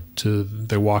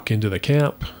they walk into the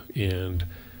camp, and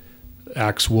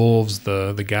Axe Wolves,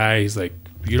 the guy, he's like,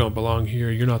 you don't belong here.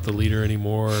 You're not the leader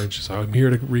anymore. And she's like, I'm here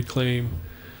to reclaim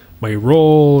my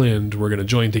role, and we're going to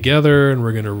join together, and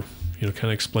we're going to, kind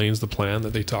of explains the plan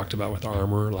that they talked about with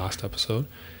armor last episode.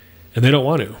 And they don't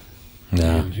want to.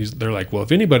 Yeah. And they're like, well,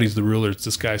 if anybody's the ruler, it's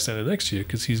this guy standing next to you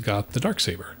because he's got the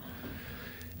Darksaber.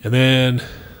 And then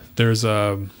there's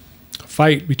a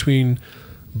fight between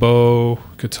Bo,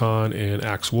 Katan, and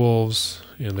Axe Wolves,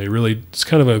 and it's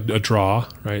kind of a draw,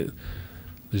 right?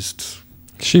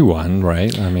 She won,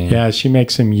 right? I mean, Yeah, she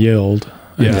makes him yield,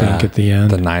 I think, at the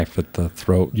end. the knife at the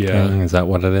throat thing. Is that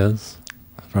what it is?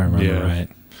 If I remember right.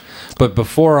 But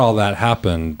before all that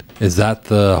happened, is that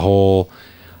the whole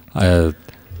the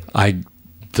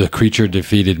creature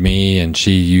defeated me and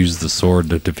she used the sword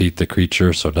to defeat the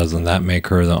creature, so doesn't that make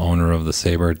her the owner of the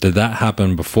saber? Did that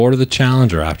happen before the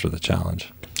challenge or after the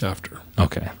challenge? After.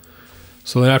 Okay.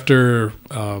 So after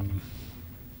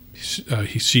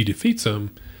she defeats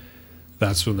him,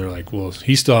 that's when they're like, well,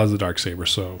 he still has the Darksaber,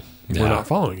 so we're not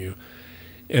following you.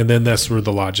 And then that's where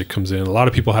the logic comes in. A lot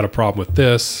of people had a problem with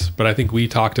this, but I think we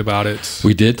talked about it.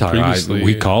 We did talk about previously. it.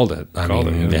 We called it. I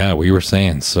mean, we were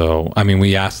saying. So, I mean,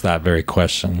 we asked that very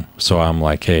question. So I'm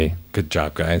like, hey, good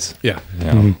job, guys. Yeah.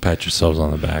 Pat yourselves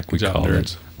on the back. We Good job, called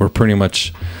nerds. it. We're pretty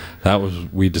much,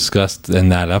 we discussed in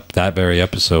that very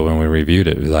episode when we reviewed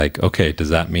it. Like, okay, does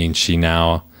that mean she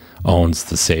now owns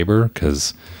the saber?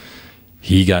 Because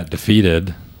he got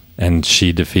defeated and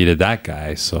she defeated that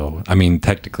guy. So, I mean,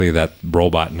 technically that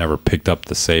robot never picked up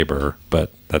the saber,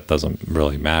 but that doesn't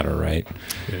really matter, right?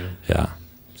 Yeah.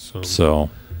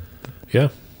 So yeah,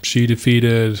 she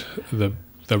defeated the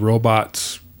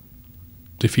robots,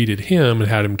 defeated him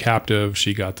and had him captive.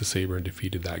 She got the saber and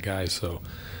defeated that guy. So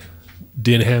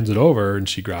Din hands it over and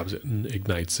she grabs it and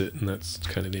ignites it, and that's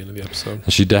kind of the end of the episode.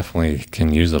 She definitely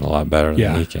can use it a lot better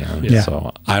than he can. Yeah.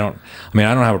 So I don't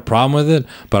have a problem with it,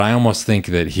 but I almost think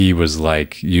that he was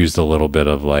like used a little bit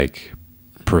of like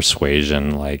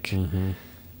persuasion, like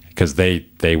because they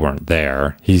weren't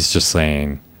there. He's just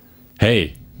saying,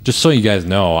 hey, just so you guys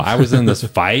know, I was in this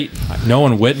fight. No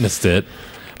one witnessed it.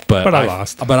 But I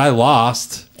lost. But I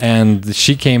lost, and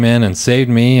she came in and saved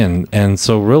me, and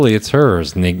so really it's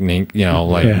hers. Nink, nink,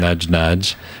 nudge,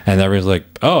 nudge, and everybody's like,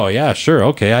 "Oh yeah, sure,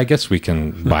 okay, I guess we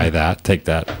can buy that, take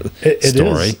that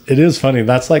story." It is funny.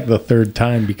 That's like the third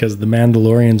time, because the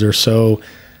Mandalorians are so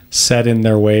set in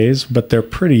their ways, but they're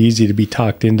pretty easy to be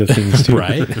talked into things too.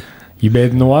 Right? You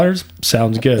bathe in the waters?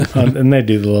 Sounds good. And they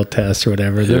do the little test or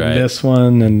whatever. Right. This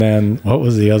one, and then what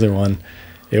was the other one?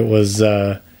 It was.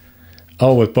 with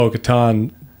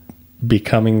Bo-Katan,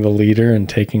 becoming the leader and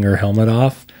taking her helmet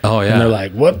off. Oh, yeah. And they're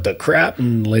like, what the crap?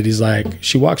 And the lady's like,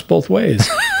 she walks both ways.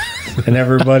 And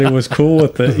everybody was cool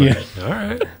with it. Yeah. All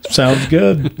right. Sounds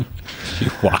good.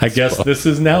 I guess this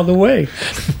is now the way.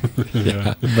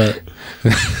 Yeah. But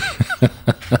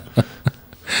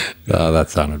Oh, that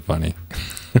sounded funny.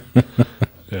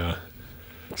 Yeah.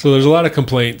 So there's a lot of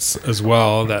complaints as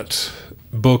well that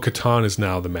Bo-Katan is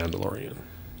now the Mandalorian.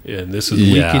 And this is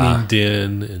weakening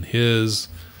Din and his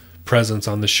presence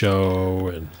on the show.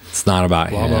 And It's not about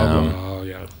blah, him. blah, blah.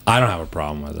 Yeah. I don't have a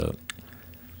problem with it.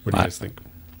 What do you guys think?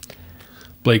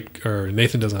 Blake or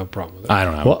Nathan doesn't have a problem with it. I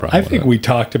don't have a problem I with think it. we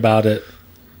talked about it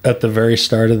at the very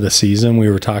start of the season. We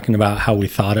were talking about how we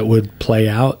thought it would play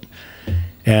out.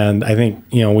 And I think,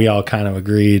 we all kind of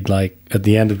agreed, like, at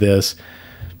the end of this,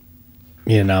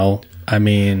 I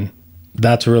mean,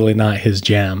 that's really not his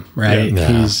jam, right?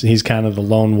 Yeah. He's kind of the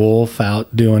lone wolf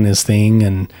out doing his thing,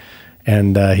 and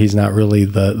he's not really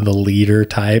the leader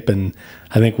type. And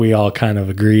I think we all kind of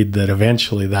agreed that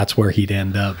eventually that's where he'd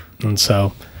end up. And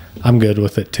so I'm good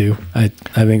with it too. I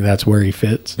think that's where he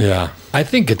fits. Yeah. I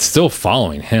think it's still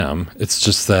following him. It's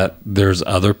just that there's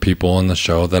other people in the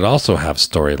show that also have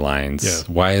storylines.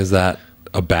 Yeah. Why is that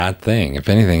a bad thing? If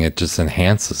anything, it just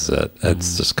enhances it.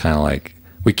 It's just kind of like,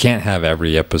 we can't have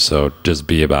every episode just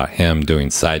be about him doing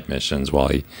side missions while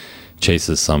he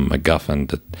chases some MacGuffin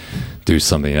to do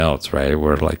something else, right?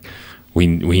 We're like, we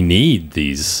need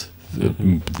these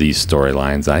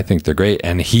storylines. I think they're great,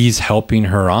 and he's helping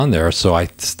her on there, so I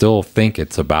still think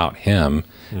it's about him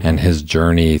and his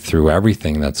journey through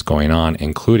everything that's going on,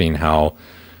 including how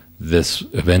this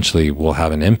eventually will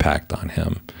have an impact on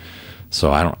him.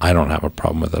 So I don't have a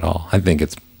problem with it at all. I think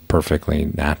it's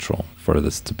perfectly natural for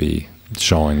this to be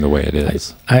showing the way it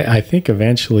is. I think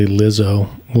eventually Lizzo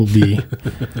will be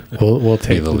will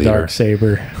take the the leader. dark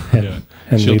saber and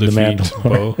She'll lead the defeat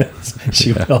Mandalorian.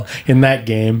 She will in that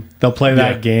game. They'll play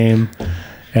that game,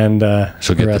 and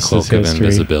She'll get the cloak of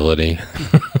invisibility.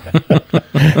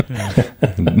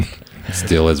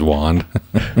 Steal his wand.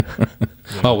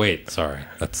 Oh wait, sorry.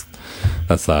 That's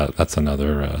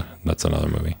another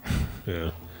movie.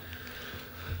 Yeah.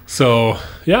 So,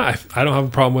 yeah, I don't have a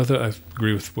problem with it. I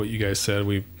agree with what you guys said.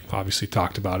 We obviously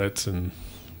talked about it, and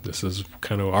this is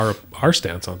kind of our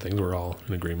stance on things. We're all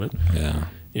in agreement. Yeah.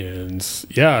 And,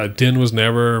 yeah, Din we've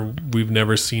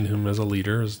never seen him as a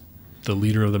leader, as the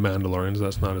leader of the Mandalorians.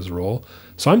 That's not his role.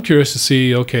 So I'm curious to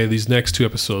see, okay, these next 2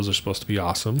 episodes are supposed to be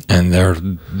awesome. And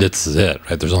this is it,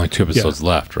 right? There's only 2 episodes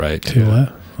left, right? 2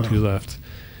 left. 2 left.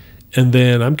 And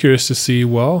then I'm curious to see, if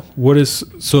let's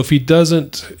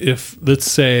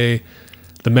say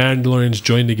the Mandalorians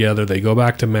join together, they go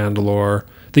back to Mandalore.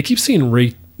 They keep saying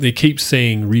retake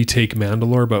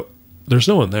Mandalore, but there's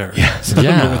no one there. Yeah. So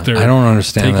I don't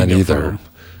understand that taking it either. from.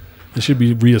 They should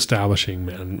be reestablishing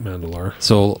Mandalore.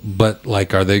 So, but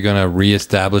like, are they going to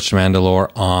reestablish Mandalore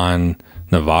on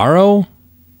Navarro,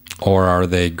 or are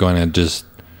they going to just?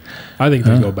 I think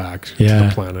they go back to the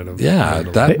planet of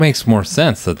Mandalore. That makes more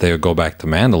sense that they would go back to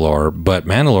Mandalore. But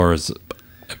Mandalore is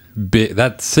big,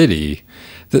 that city,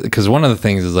 because one of the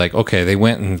things is like, okay, they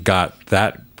went and got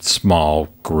that small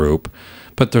group,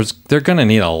 but they're going to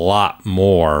need a lot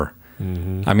more.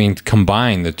 Mm-hmm. I mean,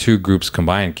 the 2 groups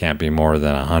combined can't be more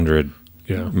than 100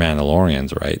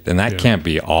 Mandalorians, right? And that can't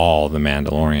be all the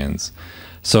Mandalorians.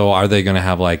 So are they going to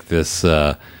have like this,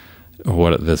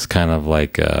 this kind of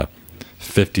like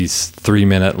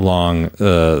 53-minute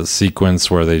long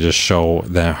sequence where they just show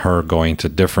her going to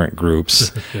different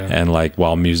groups and like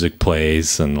while music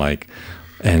plays and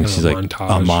she's like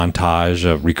a montage,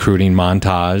 a recruiting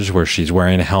montage where she's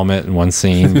wearing a helmet in one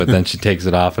scene, but then she takes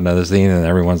it off another scene, and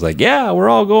everyone's like, "Yeah, we're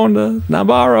all going to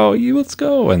Navarro. Let's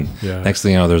go!" And next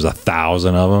thing you know, there's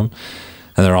 1,000 of them,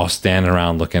 and they're all standing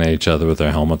around looking at each other with their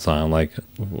helmets on, like,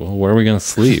 well, "Where are we going to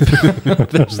sleep?"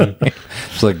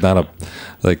 It's like not a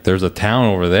there's a town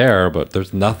over there, but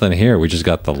there's nothing here. We just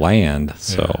got the land.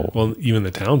 So well, even the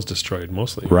town's destroyed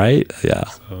mostly, right? Yeah.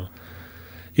 So,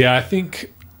 yeah, I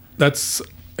think that's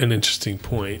an interesting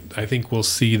point. I think we'll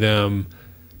see them.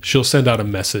 She'll send out a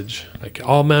message like,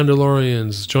 all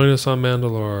Mandalorians, join us on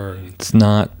Mandalore. It's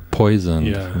not poison.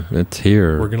 Yeah. It's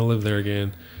here. We're going to live there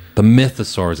again. The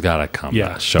mythosaur's got to come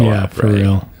show up, for right?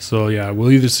 real. So, yeah,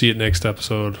 we'll either see it next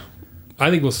episode.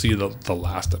 I think we'll see the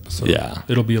last episode. Yeah.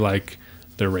 It'll be like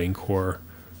the Rancor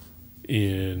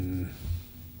in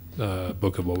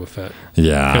Book of Boba Fett.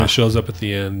 Yeah. Kind of shows up at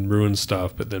the end, ruins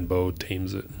stuff, but then Bo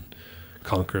tames it.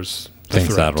 Conquers the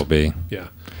Thinks threat. that'll be. Yeah.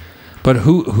 But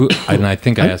who and I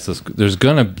think I asked this, there's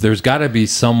got to be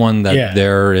someone that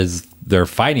they're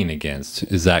fighting against.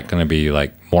 Is that going to be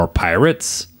like more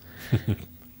pirates?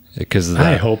 Because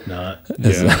I hope not.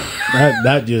 Yeah.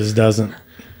 That just doesn't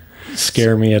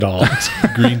scare me at all.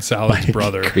 Green Salad's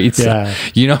brother. Yeah.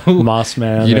 You know who Moss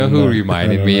Man. You know who and,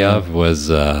 reminded me of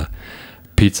was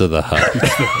Pizza the Hut.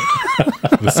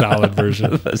 The salad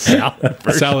version. The salad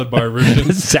version. Salad bar version.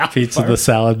 Pizza the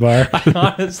Salad Bar. I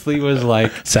honestly was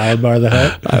like, Salad Bar the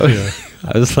Hut.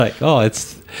 I was like, oh,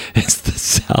 it's the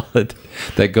salad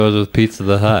that goes with Pizza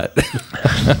the Hut.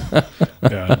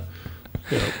 Yeah.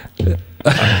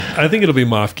 I think it'll be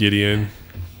Moff Gideon.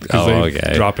 Oh, they've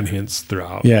okay. Dropping hints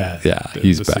throughout. Yeah.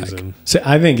 He's back. season. So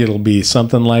I think it'll be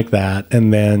something like that,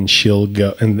 and then she'll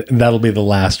go, and that'll be the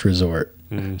last resort.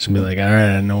 She'll be like, all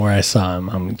right, I know where I saw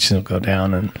him. She'll go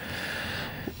down and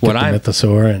What get the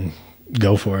mythosaur and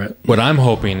go for it. What I'm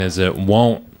hoping is it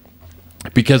won't,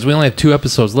 because we only have 2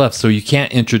 episodes left, so you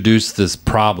can't introduce this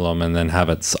problem and then have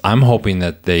it. I'm hoping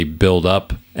that they build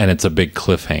up and it's a big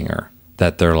cliffhanger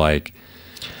that they're like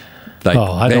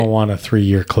I don't want a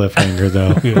 3-year cliffhanger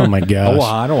though. Oh my gosh. Oh, well,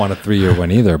 I don't want a 3-year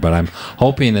one either, but I'm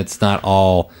hoping it's not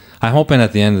all. I'm hoping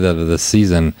at the end of the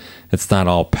season, it's not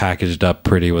all packaged up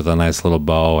pretty with a nice little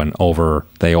bow and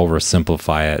they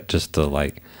oversimplify it just to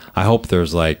like. I hope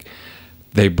there's like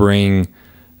they bring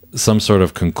some sort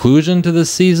of conclusion to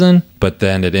this season, but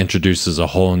then it introduces a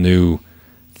whole new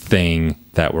thing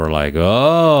that we're like,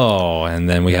 oh, and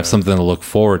then we have something to look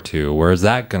forward to. Where's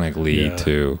that going to lead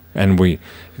to? And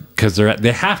because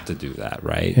they have to do that,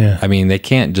 right? Yeah. I mean, they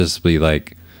can't just be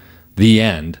like the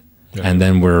end, and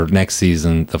then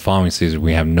the following season,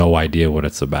 we have no idea what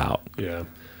it's about. Yeah.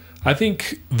 I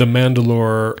think the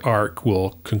Mandalore arc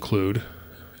will conclude.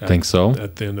 Think so?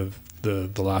 At the end of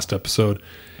the last episode.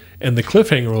 And the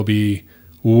cliffhanger will be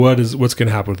what's going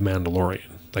to happen with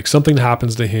Mandalorian. Like something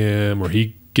happens to him or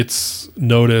he gets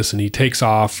noticed and he takes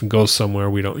off and goes somewhere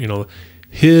we don't,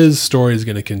 his story is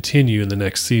going to continue in the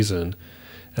next season.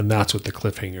 And that's what the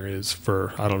cliffhanger is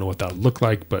for. I don't know what that would look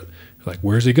like, but like,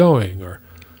 where's he going? Or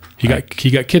he got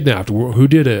kidnapped. Who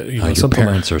did it? Your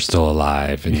parents are still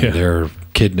alive and they're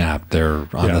kidnapped. They're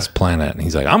on this planet. And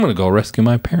he's like, I'm going to go rescue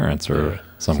my parents or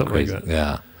something crazy. Like that.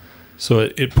 Yeah. So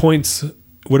it points,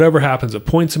 whatever happens, it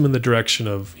points him in the direction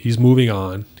of he's moving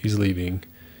on, he's leaving.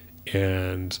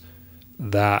 And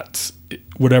that,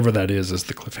 whatever that is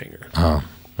the cliffhanger. Oh,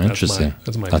 interesting.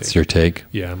 That's take. Your take?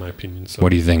 Yeah, in my opinion. So. What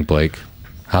do you think, Blake?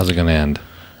 How's it going to end?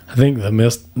 I think the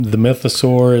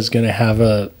mythosaur is going to have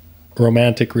a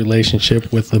romantic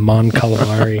relationship with the Mon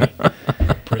Calamari.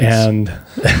 And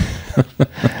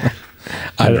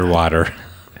underwater.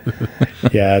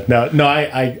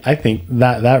 I think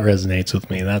that resonates with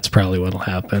me. That's probably what'll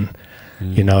happen.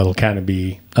 It'll kind of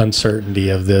be uncertainty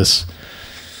of this,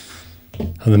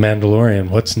 of the Mandalorian.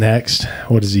 What's next?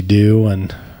 What does he do?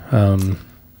 And I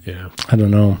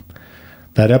don't know.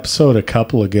 That episode a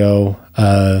couple ago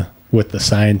with the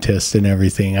scientists and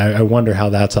everything, I wonder how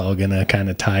that's all going to kind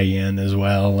of tie in as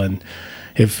well. And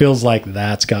it feels like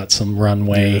that's got some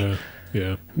runway.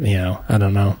 Yeah. I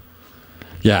don't know.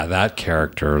 Yeah, that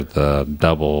character, the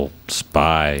double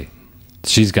spy,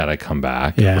 she's got to come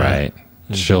back, right?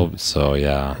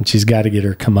 Mm-hmm. And she's got to get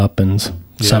her comeuppance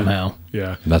somehow.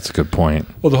 Yeah. That's a good point.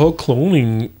 Well, the whole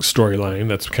cloning storyline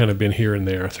that's kind of been here and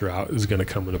there throughout is going to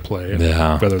come into play.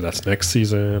 Yeah. Whether that's next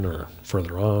season or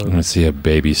further on. I'm going to see a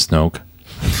baby Snoke.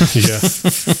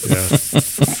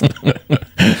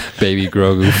 Baby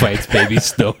Grogu fights baby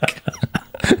Snoke.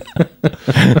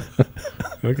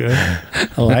 Okay.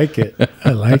 I like it.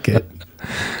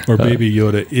 Or Baby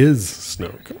Yoda is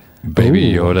Snoke.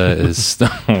 Baby Yoda is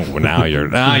Snoke. Now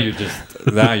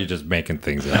you're just making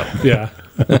things up. Yeah.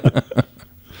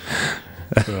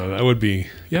 So that would be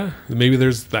maybe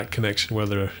there's that connection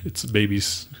whether it's baby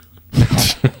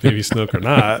Snoke or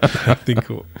not. I think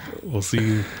we'll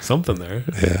see something there.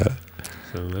 Yeah.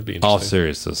 So that'd be interesting. All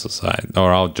seriousness aside,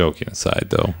 or all joking aside,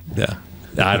 though. Yeah.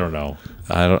 I don't know.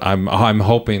 I'm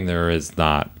hoping there's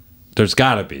got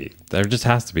to be. There just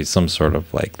has to be some sort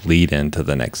of like lead into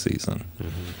the next season.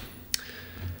 Mm-hmm.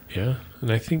 Yeah,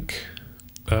 and I think.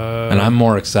 And I'm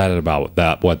more excited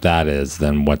about what that is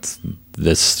than what's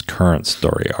this current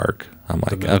story arc. I'm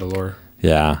like, the Mandalore.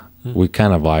 Yeah, we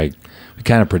kind of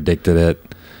predicted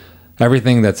it.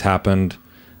 Everything that's happened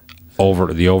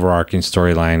over the overarching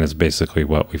storyline is basically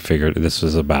what we figured this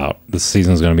was about. This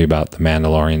season is going to be about the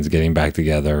Mandalorians getting back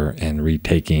together and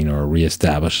retaking or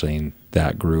reestablishing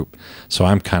that group. So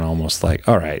I'm kind of almost like,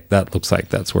 all right, that looks like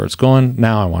that's where it's going.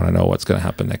 Now I want to know what's going to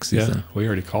happen next season. Yeah, we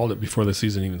already called it before the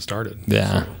season even started.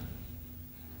 Yeah.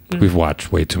 So. We've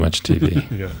watched way too much TV.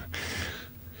 Yeah.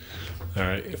 All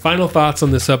right. Final thoughts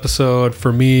on this episode.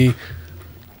 For me,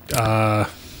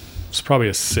 it's probably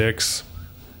a 6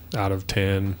 out of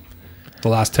 10. The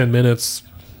last 10 minutes,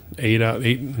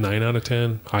 9 out of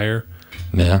 10, higher.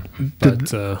 Yeah.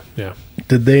 But yeah.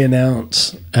 Did they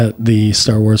announce at the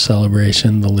Star Wars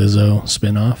Celebration the Lizzo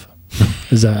spinoff?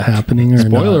 Is that happening or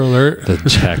Spoiler not? alert. The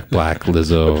Jack Black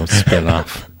LIzzo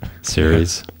spinoff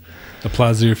series. The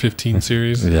Plaza 15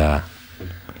 series. Yeah.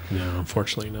 No,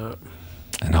 unfortunately not.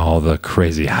 And all the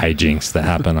crazy hijinks that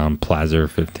happen on Plaza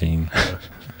 15.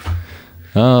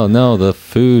 Oh, no, the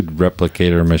food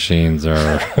replicator machines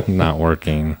are not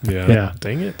working. Yeah.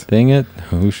 Dang it. Dang it.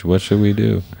 What should we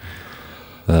do?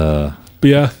 But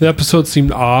yeah, the episode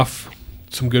seemed off.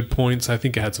 Some good points. I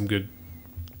think it had some good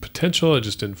potential. It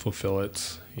just didn't fulfill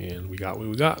it. And we got what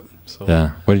we got. So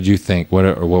Yeah. What did you think?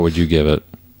 What would you give it?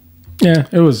 Yeah,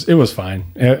 it was fine.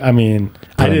 I mean,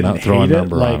 I didn't throw a hate it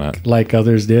number on it. like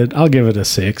others did. I'll give it a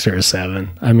 6 or a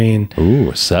 7. I mean, Ooh,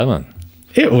 a 7.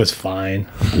 it was fine.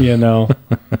 You know,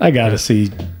 I got to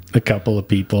see a couple of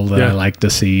people that I like to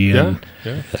see, and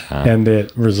and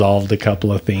it resolved a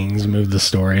couple of things, moved the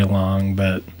story along,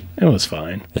 but it was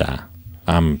fine. Yeah.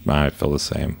 I feel the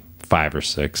same. 5 or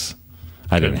 6.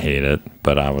 I didn't hate it,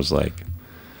 but I was like,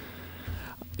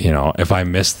 if I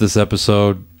missed this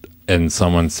episode and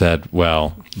someone said,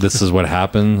 well, this is what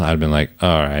happened, I'd been like,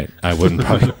 all right, I wouldn't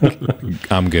probably,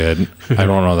 I'm good. I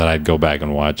don't know that I'd go back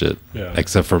and watch it,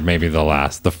 except for maybe I'd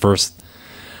want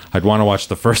to watch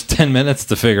the first 10 minutes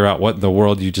to figure out what in the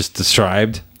world you just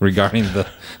described regarding the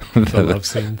love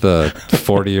scene. The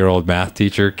 40-year-old math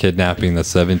teacher kidnapping the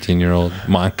 17-year-old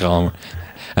Montcalm.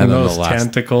 And those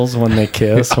tentacles when they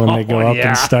kiss, when they go up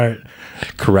and start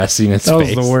caressing his face. That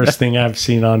was the worst thing I've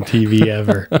seen on TV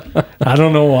ever. I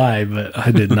don't know why, but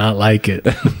I did not like it.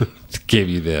 Gave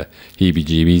you the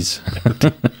heebie-jeebies.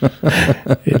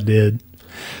 It did.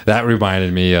 That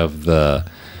reminded me of the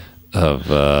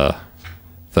Pirates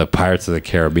of the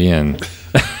Caribbean.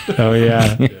 Oh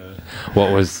yeah.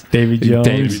 What was Davy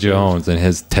Jones and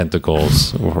his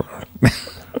tentacles were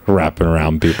wrapping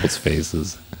around people's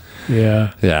faces.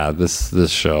 Yeah. Yeah,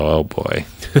 this show, oh boy.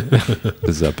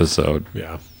 This episode.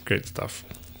 Yeah, great stuff.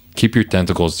 Keep your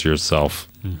tentacles to yourself,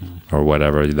 or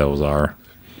whatever those are.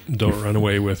 Don't run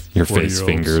away with your face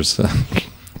fingers.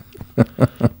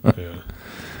 Yeah.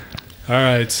 All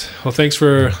right. Well, thanks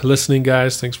for listening,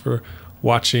 guys. Thanks for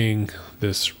watching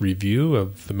this review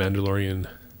of The Mandalorian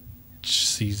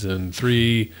Season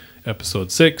 3,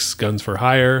 Episode 6, Guns for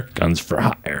Hire. Guns for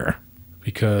Hire.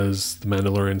 Because the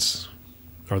Mandalorians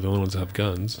are the only ones that have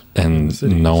guns. And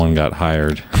no one got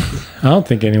hired. I don't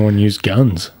think anyone used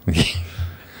guns.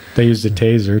 They used a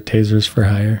taser. Tasers for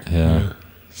hire. Yeah.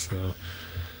 So,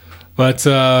 but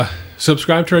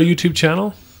subscribe to our YouTube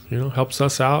channel. Helps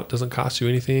us out. Doesn't cost you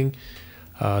anything.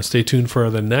 Stay tuned for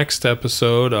the next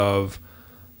episode of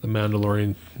The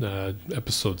Mandalorian,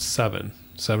 episode 7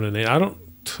 and 8. I don't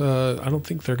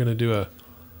think they're going to do a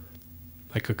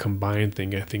combined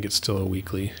thing. I think it's still a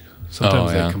weekly.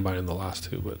 Sometimes they combine the last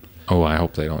two, but I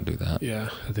hope they don't do that. Yeah,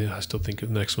 I still think the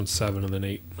next one's 7 and then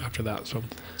 8 after that.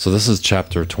 So this is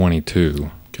chapter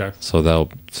 22. Okay. So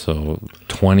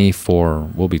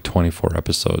 24 will be 24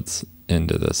 episodes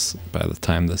into this by the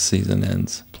time this season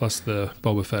ends. Plus the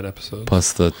Boba Fett episodes.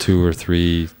 Plus the 2 or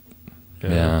 3.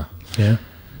 Yeah.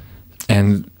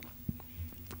 And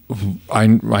I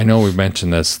know we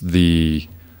mentioned this. The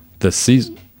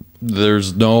season.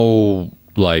 There's no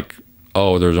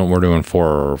we're doing 4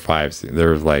 or 5 seasons.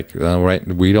 There's right,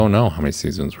 we don't know how many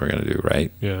seasons we're going to do,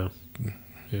 right? Yeah.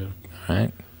 All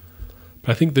right.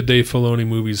 But I think the Dave Filoni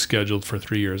movie is scheduled for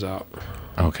 3 years out.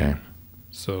 Okay.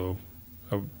 So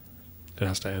it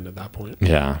has to end at that point.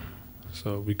 Yeah.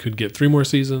 So we could get 3 more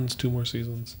seasons, 2 more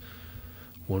seasons,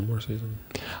 1 more season.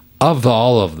 Of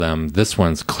all of them, this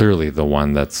one's clearly the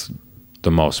one that's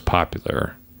the most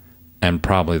popular and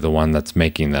probably the one that's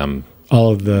making them...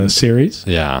 All of the series?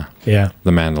 Yeah. Yeah.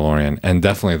 The Mandalorian. And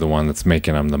definitely the one that's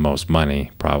making them the most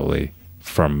money, probably,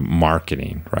 from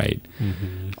marketing, right?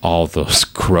 Mm-hmm. All those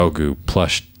Grogu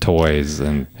plush toys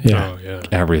and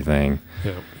everything.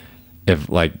 Yeah. If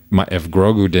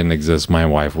Grogu didn't exist, my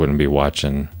wife wouldn't be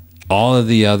watching all of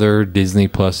the other Disney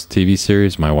Plus TV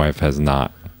series. My wife has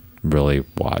not really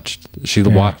watched. She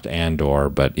watched Andor,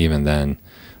 but even then,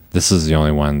 this is the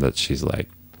only one that she's like,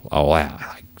 oh,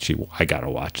 I gotta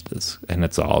watch this, and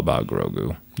it's all about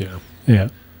Grogu. Yeah,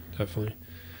 definitely.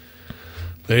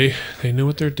 They knew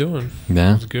what they're doing.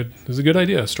 Yeah, it was a good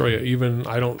idea. Story. Even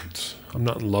I'm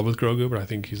not in love with Grogu, but I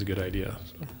think he's a good idea.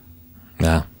 So.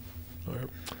 Yeah. All right.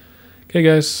 Okay,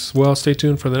 guys. Well, stay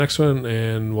tuned for the next one,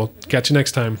 and we'll catch you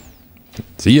next time.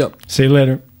 See ya. See you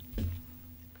later.